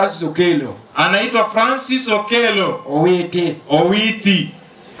 ana Francis Okelo. Anaitwa Francis Okelo. Owiti.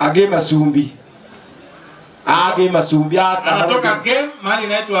 Age Masumbi. Anatoka game mahali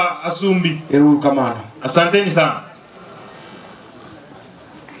inaitwa Asumbi. Erukamana. Asanteni sana.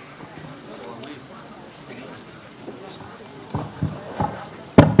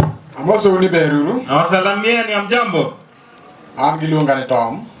 Amoso uni beruru. Nawasalamia ni amjambo. Angilunga ni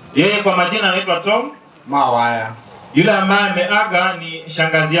Tom. Yeye kwa majina anaitwa Tom. Mawaya. Yule ambaye ameaga ni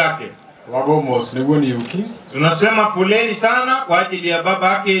shangazi yake. Wagomos ni woni Yuki. Tunasema poleni sana kwa ajili ya baba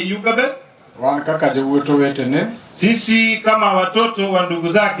yake Eucabeth. Wan kaka jewuto wetene. Sisi kama watoto wa ndugu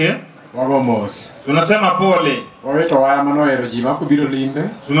zake Wagomos. tunasema pole. Waweto waya manoero jima kubiro limbe.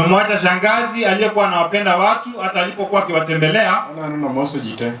 Tumemwacha shangazi aliyekuwa anawapenda watu hata alipokuwa akiwatembelea.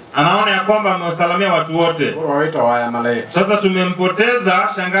 Anaona ya kwamba amewasalamia watu wote. Sasa tumempoteza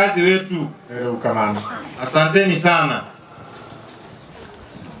shangazi wetu. Asanteni sana.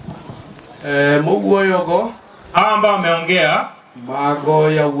 Mowuoyogo hawa ambao wameongea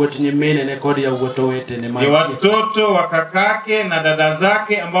mago ya wuot nyimine ne kod ya wuot owetene ni watoto wa kakake na dada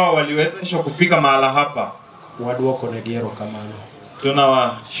zake ambao waliwezeshwa kufika mahala hapa. Waduoko ne giero kamano.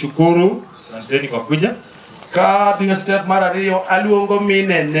 Tunawashukuru, asanteni kwa kuja. Ka thina step mara riyo aluongo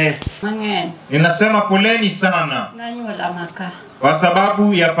minene. Mang'eny. Ninasema poleni sana Nanyuola maka. kwa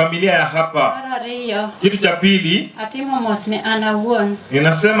sababu ya familia ya hapa. Mara riyo. Kitu cha pili, Atimo mos ne an awuon.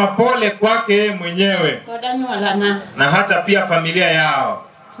 ninasema pole kwake mwenyewe Kod anyuolana. na hata pia familia yao.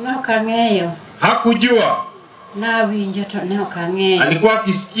 Nokang'eyo. Hakujua. Nawinjo to ne ok ang'eyo. Alikuwa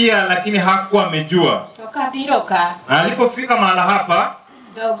akisikia lakini hakuwa amejua. To kabiro ka. Na alipofika mahala hapa,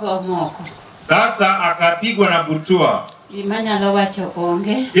 Dogo moko. sasa akapigwa na butua. Gima nyalo wacho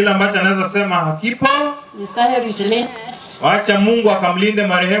onge. Kila ambacho anaweza sema hakipo. Nyasaye orit Linet. Wacha Mungu akamlinde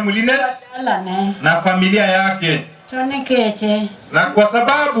marehemu Linet na familia yake. To nikeche. Na kwa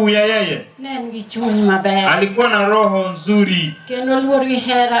sababu ya yeye Ne en gi chuny maber. alikuwa na roho nzuri. Kendo luor gi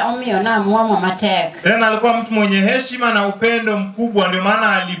hera omiyo namuomo matek. Tena alikuwa mtu mwenye heshima na upendo mkubwa, ndio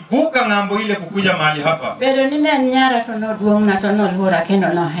maana alivuka ng'ambo ile kukuja mahali hapa. Bedo ni ne en nyara to noduong'na to noluora kendo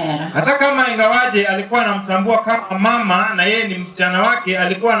nohera. Hata kama ingawaje alikuwa anamtambua kama mama na yeye ni msichana wake,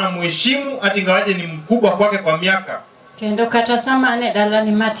 alikuwa anamheshimu hata ingawaje ni mkubwa kwake kwa miaka. Kendo kata sama ne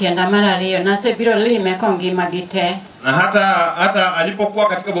dalani matienda mar ariyo nasebiro lime kongima gite. Na hata alipokuwa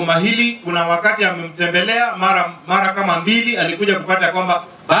katika boma hili kuna wakati amemtembelea mara kama mbili, alikuja kupata kwamba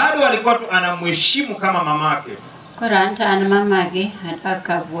bado alikuwa tu anamheshimu kama mamake. Koranta an mamagi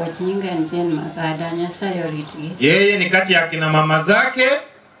ataka buot nyinga njen magada Nyasaye oritgi. Yeye ni kati ya kina mama zake.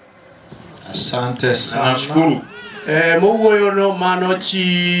 Asante sana. Nashukuru. Mowuoyo no mano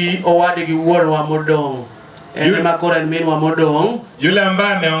chi owadgi wuonwa modong'. Yule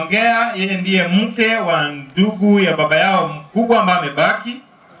ambaye ameongea yeye ndiye mke wa ndugu ya baba yao mkubwa ambaye amebaki.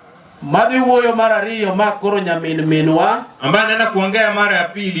 Madhi wuoyo mara ariyo makoro nyamin minwa ambaye anaenda kuongea mara ya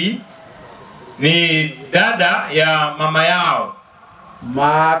pili ni dada ya mama yao.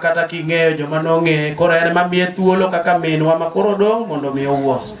 Ma kata king'eyo joma nong'e koro en mamiye thuolo kaka minwa makoro dong' mondo mi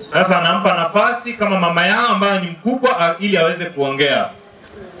owuo. Sasa anampa nafasi kama mama yao ambaye ni mkubwa ili aweze kuongea.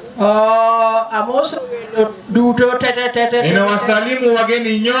 Amoso duto tete. Ninawasalimu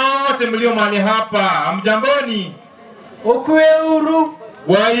wageni nyote mlio mahali hapa. Amjamboni. Okweuru.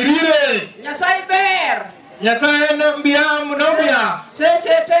 Wairire. Nyasaye ber. Nyasaye mnobia. Seche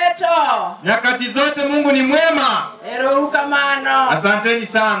teto. Nyakati zote Mungu ni mwema. Erokamano. Asanteni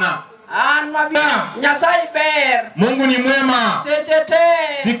sana. An mabia. Nyasaye ber. Mungu ni mwema. Seche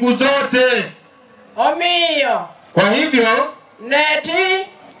te. Siku zote. Omiyo. Kwa hivyo neti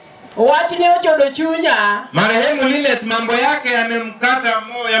wachini ochodo chunya. Marehemu Linet mambo yake yamemkata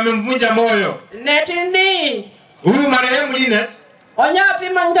moyo, yamemvunja moyo. Neti ni huyu marehemu Linet onyathi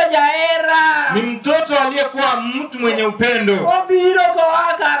manja jaera. Ni mtoto aliyekuwa mtu mwenye upendo. Obiro kwa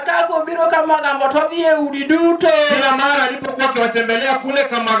akar obiro Kamagambo todhie udi duto. Kila mara alipokuwa akiwatembelea kule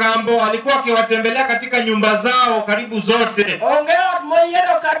Kamagambo, alikuwa akiwatembelea katika nyumba zao karibu zote. Onge ot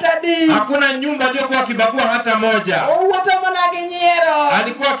moyiero kata di. Hakuna nyumba aliyokuwa akibagua hata moja. Owuotho mana gi nyiero.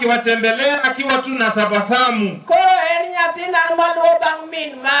 Alikuwa akiwatembelea akiwa tu na tabasamu. Koro en nyathina maluwo bang'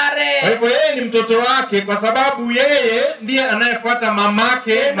 min mare. Kwa hivyo yeye ni mtoto wake kwa sababu yeye ndiye anayefuata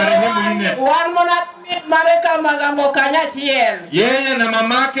mamake marehemu Linet. Wan mona min mare Kamagambo kanyachiel. Yeye na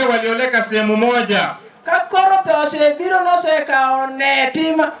mamake walioleka sehemu moja. Kakoro tose biro no seka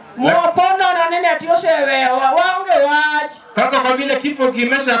onetima. Mwapono na nene atiosewewa waonge wach. Sasa kwa vile kifo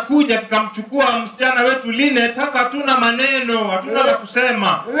kimesha kuja kikamchukua msichana wetu Linet, sasa hatuna maneno, hatuna la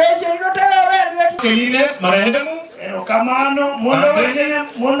kusema. Weche ndotewe wetu. Linet marehemu Erokamano,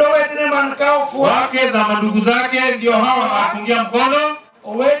 mundo wetene man ka ofua. Wake za mandugu zake ndio hawa wanapungia mkono.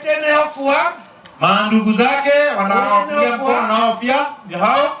 Wetene ofua. Mandugu zake wanapungia mkono nao pia ndio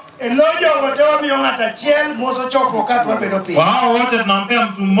hao. Elojo wote wa miongata chiel moso choko katwa bedo pi. Wao wote tunampea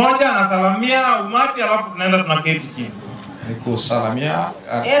mtu mmoja anasalamia umati alafu tunaenda tunaketi chini. Nikusalamia.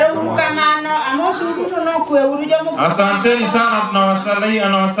 Erokamano, amosu kuto no kwe urujo mu. Asanteni sana,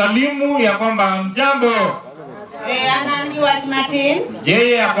 anawasalimu ya kwamba mjambo. Anandi wach matin.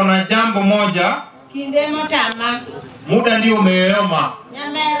 Yeye ako na jambo moja. Kinde motama. Muda ndio umeoma.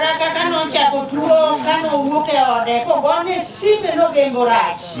 Nyamera kaka no chako tuo kano uoke ode ko gone sime no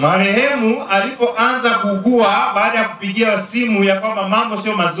gemborach. Marehemu alipoanza kuugua baada ya kupigia simu ya kwamba mambo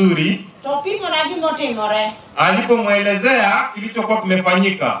sio mazuri. Topimo na gimotimore. Alipomwelezea kilichokuwa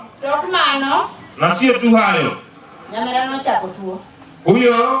kimefanyika. Dokumano. Na sio tu hayo. Nyamera no chako tuo.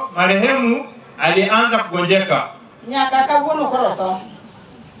 Huyo marehemu alianza kugonjeka. Nyaka kabuno koroto.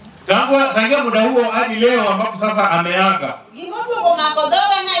 Tangia muda huo hadi leo ambapo sasa ameaga. Gimoduogo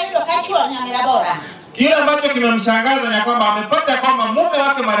makodoga na yudo kachwa nyamera bora. Kile ambacho kimemshangaza ni kwamba amepata kwamba mume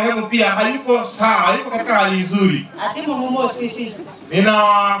wake marehemu pia hayuko sawa, hayuko katika hali nzuri. Atimu mumo sisi.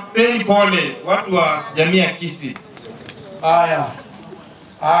 Ninawapeni pole watu wa jamii ya Kisii. Aya.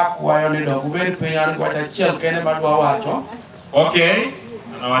 Akwayo ni dogo beri penyan kwa chachiel kene madwa wacho. Okay.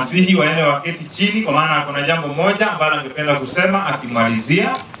 Anawasihi waende waketi chini kwa maana kuna jambo moja ambalo angependa kusema akimalizia.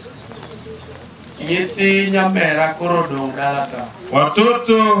 Yithi nyamera koro dong dalaka.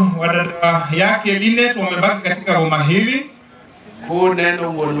 Watoto wa dada yake Linet wamebaki katika boma hili.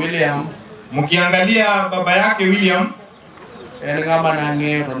 Kuneno Mon William. Mkiangalia baba yake William en ngama na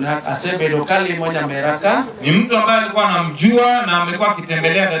ngero na asebedo kalimo nyamera ka. Ni mtu ambaye alikuwa anamjua na amekuwa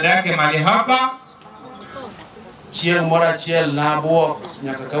akitembelea dada yake mahali hapa. Chieng mora chiel na buok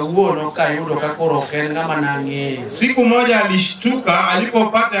nyaka kawuono ka yudo ka koro ken ngama na ng'eyo. Siku moja alishtuka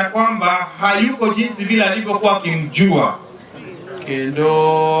alipopata ya kwamba hayuko jinsi vile alivyokuwa akimjua.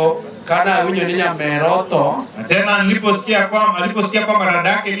 Kendo kana winyo ni nyamero to. Na tena aliposikia kwamba dada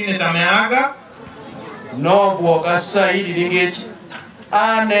yake Linet ameaga, no buoka Saidi ningech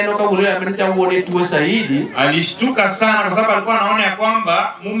aneno ka wulira mimi chawoni tuo Saidi. Alishtuka sana kwa sababu alikuwa anaona ya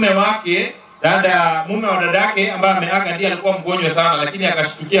kwamba mume wa dada yake ambaye ameaga ndiye alikuwa mgonjwa sana, lakini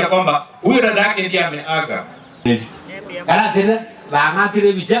akashtukia kwamba huyo dada yake ndiye ameaga. Kana tena banga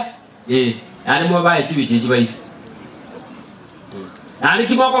kire bicha ani mo ba iti bicha chibai ani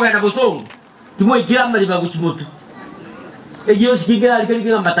kiboko kana busongo tumo ikira mali ba kuchimoto ejo sikigira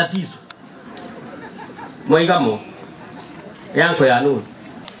alikali matatizo moingamo yanko ya nuru.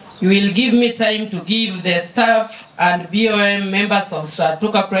 You will give me time to give the staff and BOM members of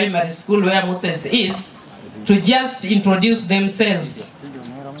Shatuka Primary School where Moses is to just introduce themselves.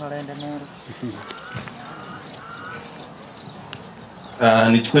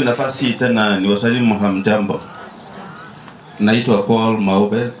 Nichukue nafasi tena niwasalimu hamjambo. Naitwa Paul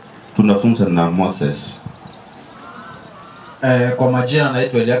Maube, tunafunza na Moses. Kwa majina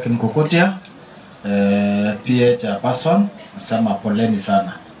naitwa Eliakim Kukutia, PH person, nasema poleni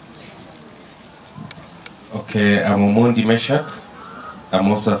sana. Okay, I'm Omondi Meshak. I'm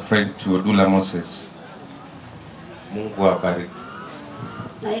also a friend to Odula Moses. Mungu awabariki.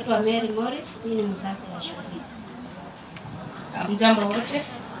 Naitwa Mary Morris, mimi ni mzazi wa shule. Mjambo wote.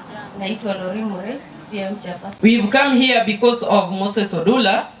 Naitwa Lori Mure, pia mchapasi. We've come here because of Moses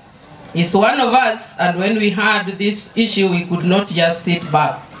Odula. He's one of us, and when we had this issue, we could not just sit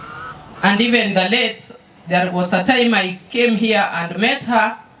back. And even the late, there was a time I came here and met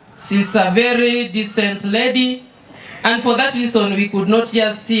her. She's a very decent lady, and for that reason we could not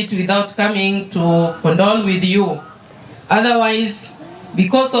just sit without coming to condole with you. Otherwise,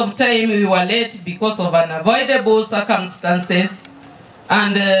 because of time we were late because of unavoidable circumstances,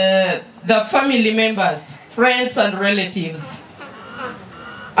 and the family members, friends and relatives.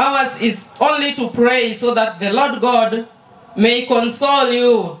 Ours is only to pray so that the Lord God may console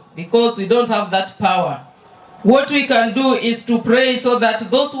you, because we don't have that power. What we can do is to pray so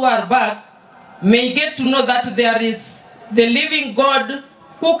that those who are back may get to know that there is the living God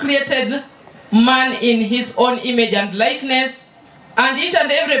who created man in his own image and likeness, and each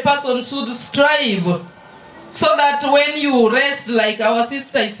and every person should strive so that when you rest like our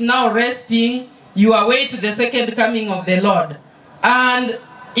sister is now resting, you await the second coming of the Lord. And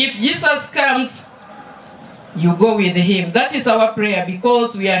if Jesus comes, you go with him. That is our prayer,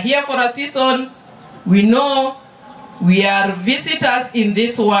 because we are here for a season. We know we are visitors in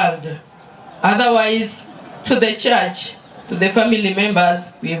this world. Otherwise, to the church, to the family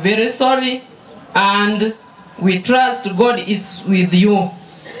members, we are very sorry, and we trust God is with you.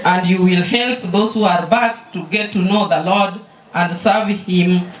 and you will help those who are back to get to know the Lord and serve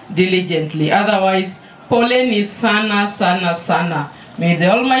Him diligently. Otherwise, poleni sana sana sana. May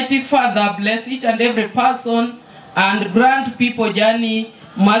the Almighty Father bless each and every person and grant people journey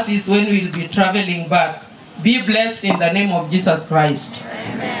mercies when we will be traveling back. Be blessed in the name of Jesus Christ.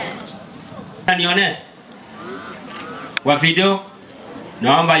 Amen. Nionese wa video,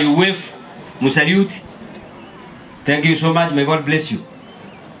 naomba you wave, musalute. Thank you so much. May God bless you.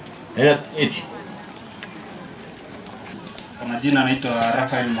 Kwa majina naitwa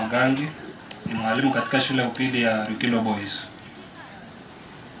Rafael Magangi, ni mwalimu katika shule ya upili ya Rukilo Boys.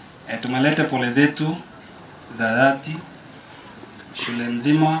 Tumeleta pole zetu za dhati. Shule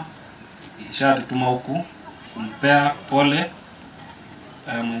nzima ishatutuma huku kumpea pole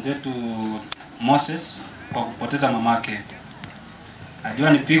mwenzetu Moses kwa kupoteza mamake. Najua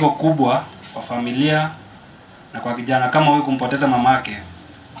ni pigo kubwa kwa familia na kwa kijana kama huyu kumpoteza mamake.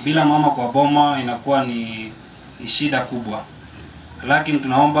 Bila mama kwa boma inakuwa ni shida kubwa. Lakini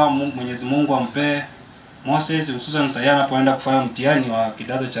tunaomba Mwenyezi Mungu ampe Moses, hususan sasa anapoenda kufanya mtihani wa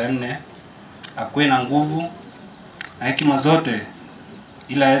kidato cha 4, akuwe na nguvu na hekima zote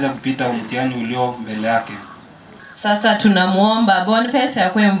ili aweze kupita mtihani ulio mbele yake. Sasa tunamuomba Bonface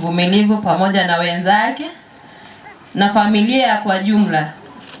akuwe mvumilivu pamoja na wenzake na familia kwa jumla.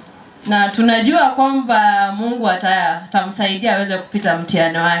 Na tunajua kwamba Mungu atamsaidia aweze kupita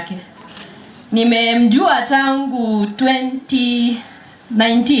mtihani wake. Nimemjua tangu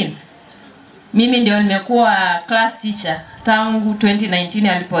 2019. Mimi ndio nimekuwa class teacher tangu 2019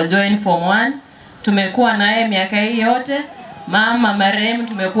 alipojoin form 1. Tumekuwa na yeye miaka hii yote. Mama marehemu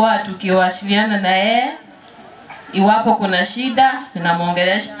tumekuwa tukiwasiliana na yeye. Iwapo kuna shida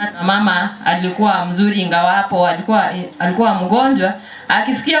ninamuongelesha, na mama alikuwa mzuri ingawapo alikuwa mgonjwa.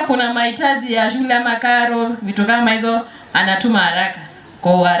 Akisikia kuna mahitaji ya shule ama karo, vitu kama hizo, anatuma haraka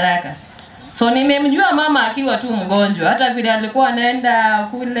kwa haraka. So nimemjua mama akiwa tu mgonjwa. Hata vile alikuwa anaenda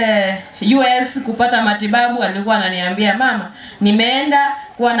kule US kupata matibabu, alikuwa ananiambia, mama, nimeenda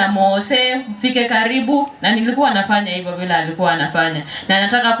kuwa na Mose, mfike karibu, na nilikuwa nafanya hivyo vile alikuwa anafanya. Na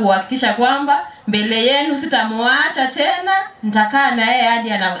nataka kuhakikisha kwamba mbele yenu sitamuacha tena, nitakaa na yeye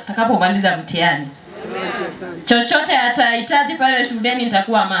hadi atakapomaliza mtihani. Chochote atahitaji pale shuleni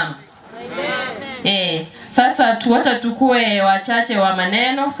nitakuwa mama. Sasa tuacha tukue wachache wa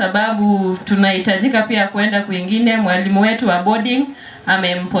maneno sababu tunahitajika pia kwenda kwingine. Mwalimu wetu wa boarding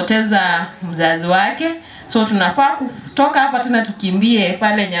amempoteza mzazi wake. So tunafaa kutoka hapa tena tukimbie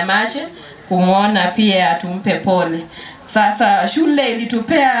pale Nyamashe kumuona pia tumpe pole. Sasa shule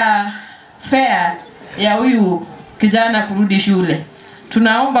ilitupea fare ya huyu kijana kurudi shule.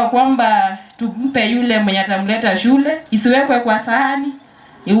 Tunaomba kwamba tumpe yule mwenye atamleta shule, isiwekwe kwa sahani.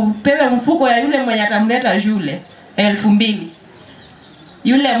 Upewe mfuko ya yule mwenye atamleta shule 2,000.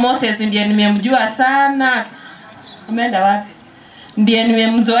 Yule Moses ndiye nimemjua sana. Ameenda wapi? Ndiye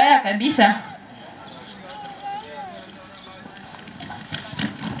nimemzoea kabisa.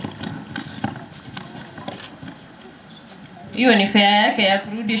 Hiyo ni fare yake ya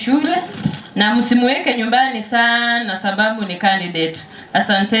kurudi shule, na msimuweke nyumbani sana sababu ni candidate.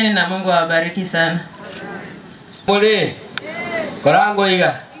 Asanteni na Mungu awabariki sana. Pole. Korango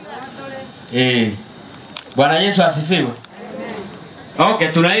iga. Bwana Yesu asifiwe. Okay,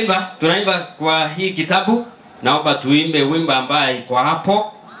 tunaimba kwa hii kitabu. Naomba tuimbe wimbo ambaye kwa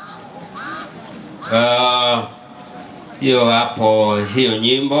hapo. Hiyo hapo, hiyo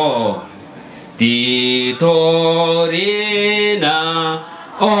nyimbo. Titorina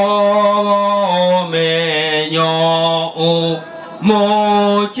omenyo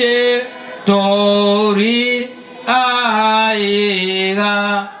moche tori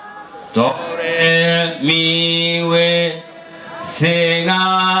aiga tore miwe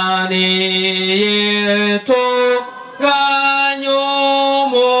sengani yeto ganyo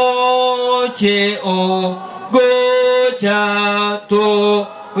moche o gocha to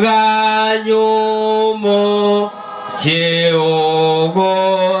ganyo moche o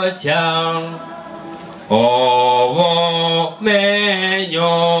gocha obo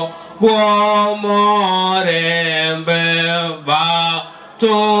menyo Womorembe ba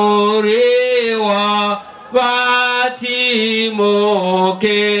toriwa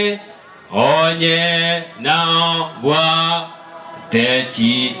batimoke onye na wa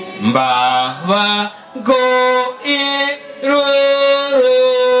techi mbava go iruru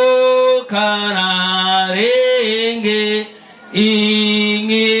kanarenge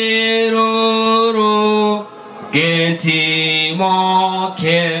ingiruru genti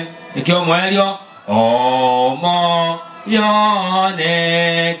moke ikyo mwelio omo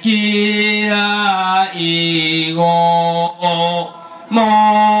yone kira igo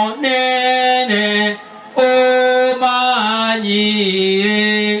monene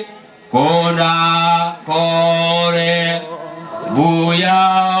omanyire kona kore Guya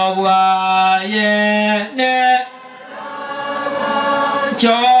wayene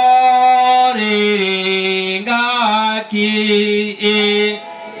choriringa ki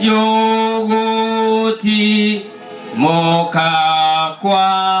yogoti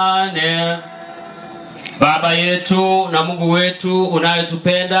mokakwane. Baba yetu na Mungu wetu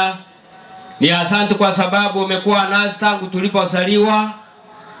unayetupenda, ni asante kwa sababu umekuwa nasi tangu tulipozaliwa.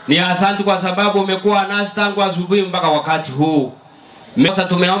 Ni asante kwa sababu umekuwa nasi tangu asubuhi mpaka wakati huu. Sasa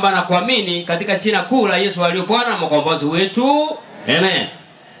tumeomba na kuamini katika jina kuu la Yesu aliye Bwana na mkombozi wetu. Amen.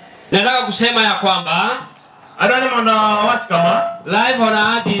 Nataka kusema ya kwamba life on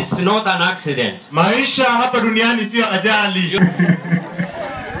earth is not an accident. Maisha hapa duniani sio ajali.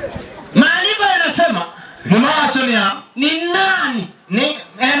 Maandiko yanasema ni nani? Ni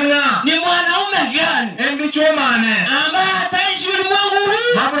enga. Ni mwanaume gani? Ndicho maana. Ambaye ataishi ulimwengu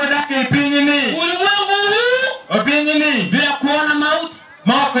huu. Mambo yake ipinyini. Ulimwengu huu. Opinyini. Bila kuona mauti.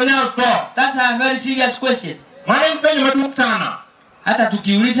 That's a very serious question. Maana mpenyo madumu sana. Hata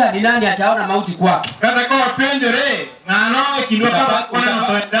tukiuliza ni nani ataona mauti kwake. Kata kwa penjere ngano kindoka kona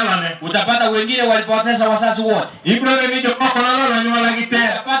ntoendalane. Utapata wengine walipoteza wazazi wote. Ibrahim ni joko kona la nyuma gite.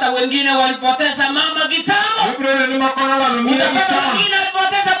 Utapata wengine walipoteza mama kitambo. Ibrahim ni makona la nyuma gite. Utapata wengine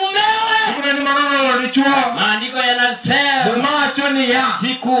walipoteza mumewe. Ibrahim ni makona la nichua. Maandiko yanasema macho ni ya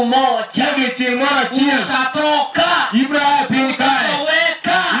siku moja utatoka. Ibrahim pinkai.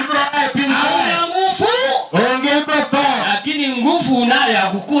 Ibrahim pinkai. Nguvu. Onge toto. Lakini nguvu unayo ya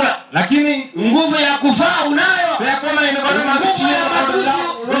kukula. Lakini nguvu ya kufaa unayo.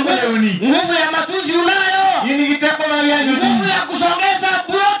 Nguvu ya matusi unayo. Nguvu ya kusongeza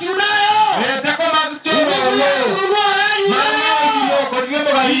ploti unayo.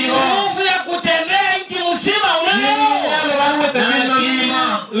 Nguvu ya kutembea nchi mzima unayo.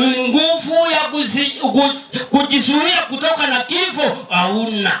 Nguvu ya kujizuia kutoka na kifo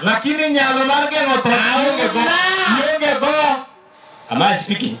hauna. Lakini nyalo marge ngoto. Am I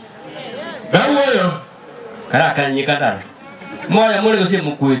speaking? Gamoyo. Karaka nyikadara. Moya mole gose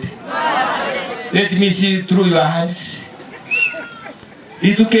mukwete. Let me see through your hands.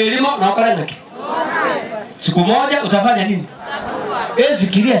 Itukelimo na ukarangake. Siku moja utafanya nini?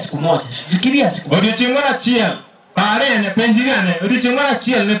 Fikiria siku moja. Fikiria siku moja. Odichingona chiel. Pare ne penjiriane. Odichingona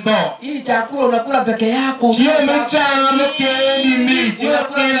chiel ne to. Hii chakula unakula peke yako. Chiel mechamo kendi mi. Chiel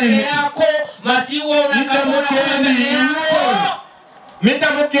peke yako. Masiwa unakamona peke yako. Mita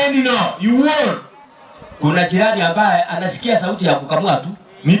mkendi no, you won. Kuna jirani ambaye anasikia sauti ya kukamua tu.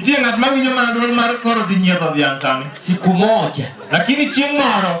 Nitie ngatmangi nyoma na dol mar koro dinyeba vyantani. Siku moja. Lakini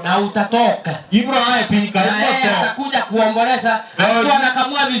chingmaro na utatoka. Ibrahim pinika atakuja kuomboleza. Akiwa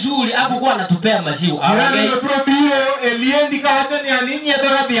anakamua vizuri, hakukuwa anatupea maziwa. Jirani ndio profilo eliendi kahata ni anini ya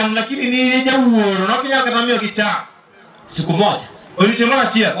darabiam lakini ni ile uoro no kinya katamio kicha. Siku moja. Ulichemona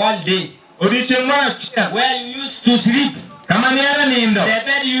chia. One day. Ulichemona chia. Where you used to sleep. Kama ni ara nindo. The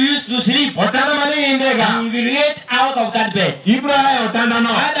bed you used to sleep. Otana mani indega. You will get out of that bed. Ibrahim otana no.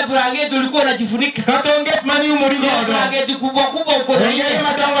 Hata blanketi ulikuwa unajifunika. Katonget mani umurigo do. Blanketi kubwa kubwa uko ndani. Ngere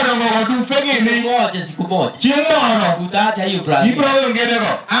madongo dongo wadu fegini. Siku moja. Chimoro. Utaacha hiyo blanketi. Ibrahim ngedego.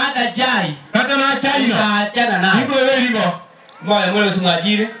 Hata jai. Hata na chai no. Achana nayo. Ibrahim rigo. Moyo mole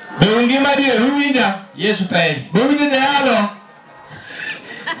usimwajire. Beungi madie ruwinja. Yesu peli. Beungi de halo.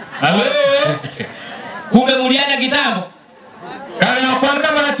 Halo. Kumbe muliana kitambo. Kare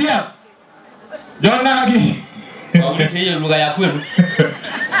wakwanda manatia. Jona hagi. Waulise hiyo lugha ya kwenu.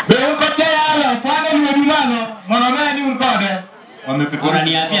 Beungo de halo. Fane ni wedimano. Mwanamea ni unkode.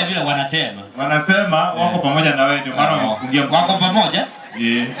 Wananiambia vile wanasema. Wanasema wako pamoja na wewe ndio maana wamefungia. Wako pamoja?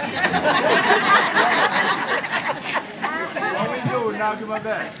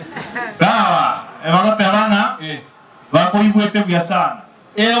 Sawa. Wako tabana. Wako ibwete bya sana.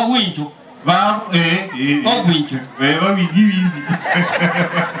 Winju. Winju. Wewe wingi.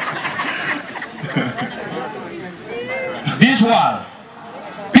 This world.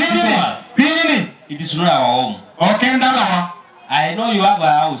 Pinini. It is not our home. Okay, ndalawa. I know you have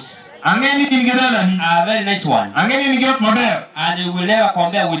a house. Angeni ingedala ni. A very nice one. Angeni inget maber. And you will never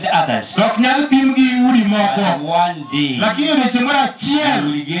compare with others. Sok nyal pimgi uri moko. One day. Lakini odechemora chiel.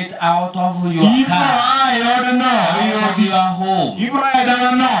 You will get out of your car. Out of your home.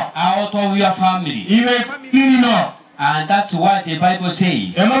 Out of your family. And that's what the Bible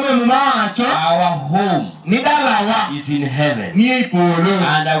says. Our home is in heaven.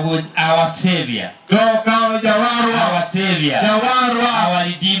 And our Savior. Our Savior. Our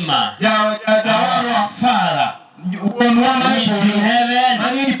Redeemer. Our Father. who is in heaven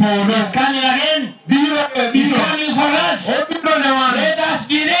is coming again. He's coming for us. Let us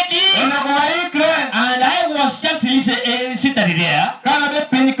be ready. And I was just sitting there.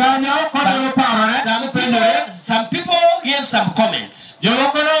 Some people gave some comments.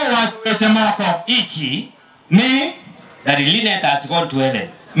 Ichi that Linet has gone to heaven.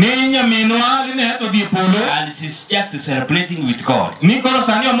 And she's just celebrating with God. That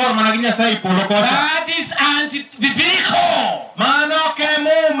is anti-biblical.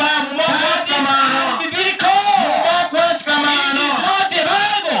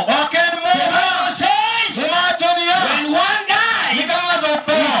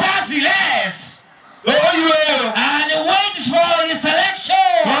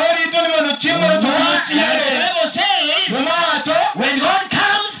 When God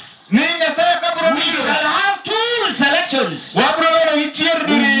comes, we shall have two selections. One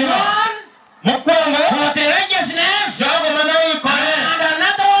for the righteousness, and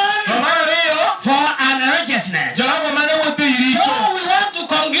another one for unrighteousness. So we want to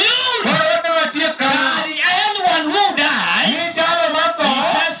conclude that anyone who dies, he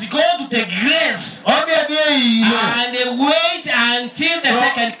just go to the grave and wait until the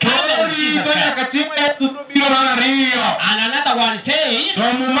second coming of Jesus Christ. And another one says,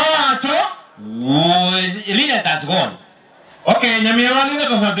 Linet has gone. Okay,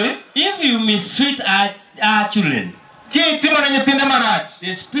 if you mistreat our children,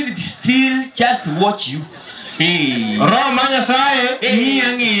 the spirit still just watch you. Hey.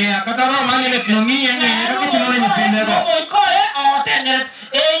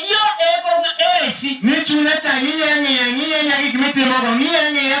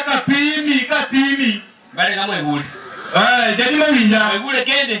 Jadi mawinja. Mawule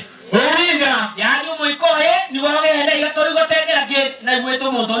kende. Mawinja. Yani umuikohe ni wawage henda igatori gotekera ke na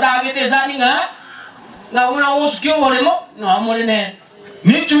gweto monto ndagete sani nga una usikio wolemo no amolene.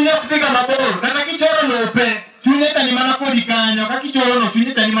 Ni chunya kutika maboro kata kichoro lope. Chunyeta ni mana kodi kanyo kakichoro no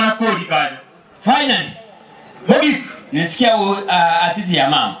chunyeta ni mana kodi kanyo. Finally. Hobi nisikia atiti ya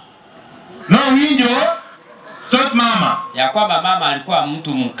mama. No winjo. Stop mama. Ya kwamba mama alikuwa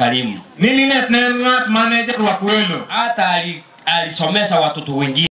mtu mkarimu. Nini net manager wa kwelo. Hata alisomesha watoto wengine.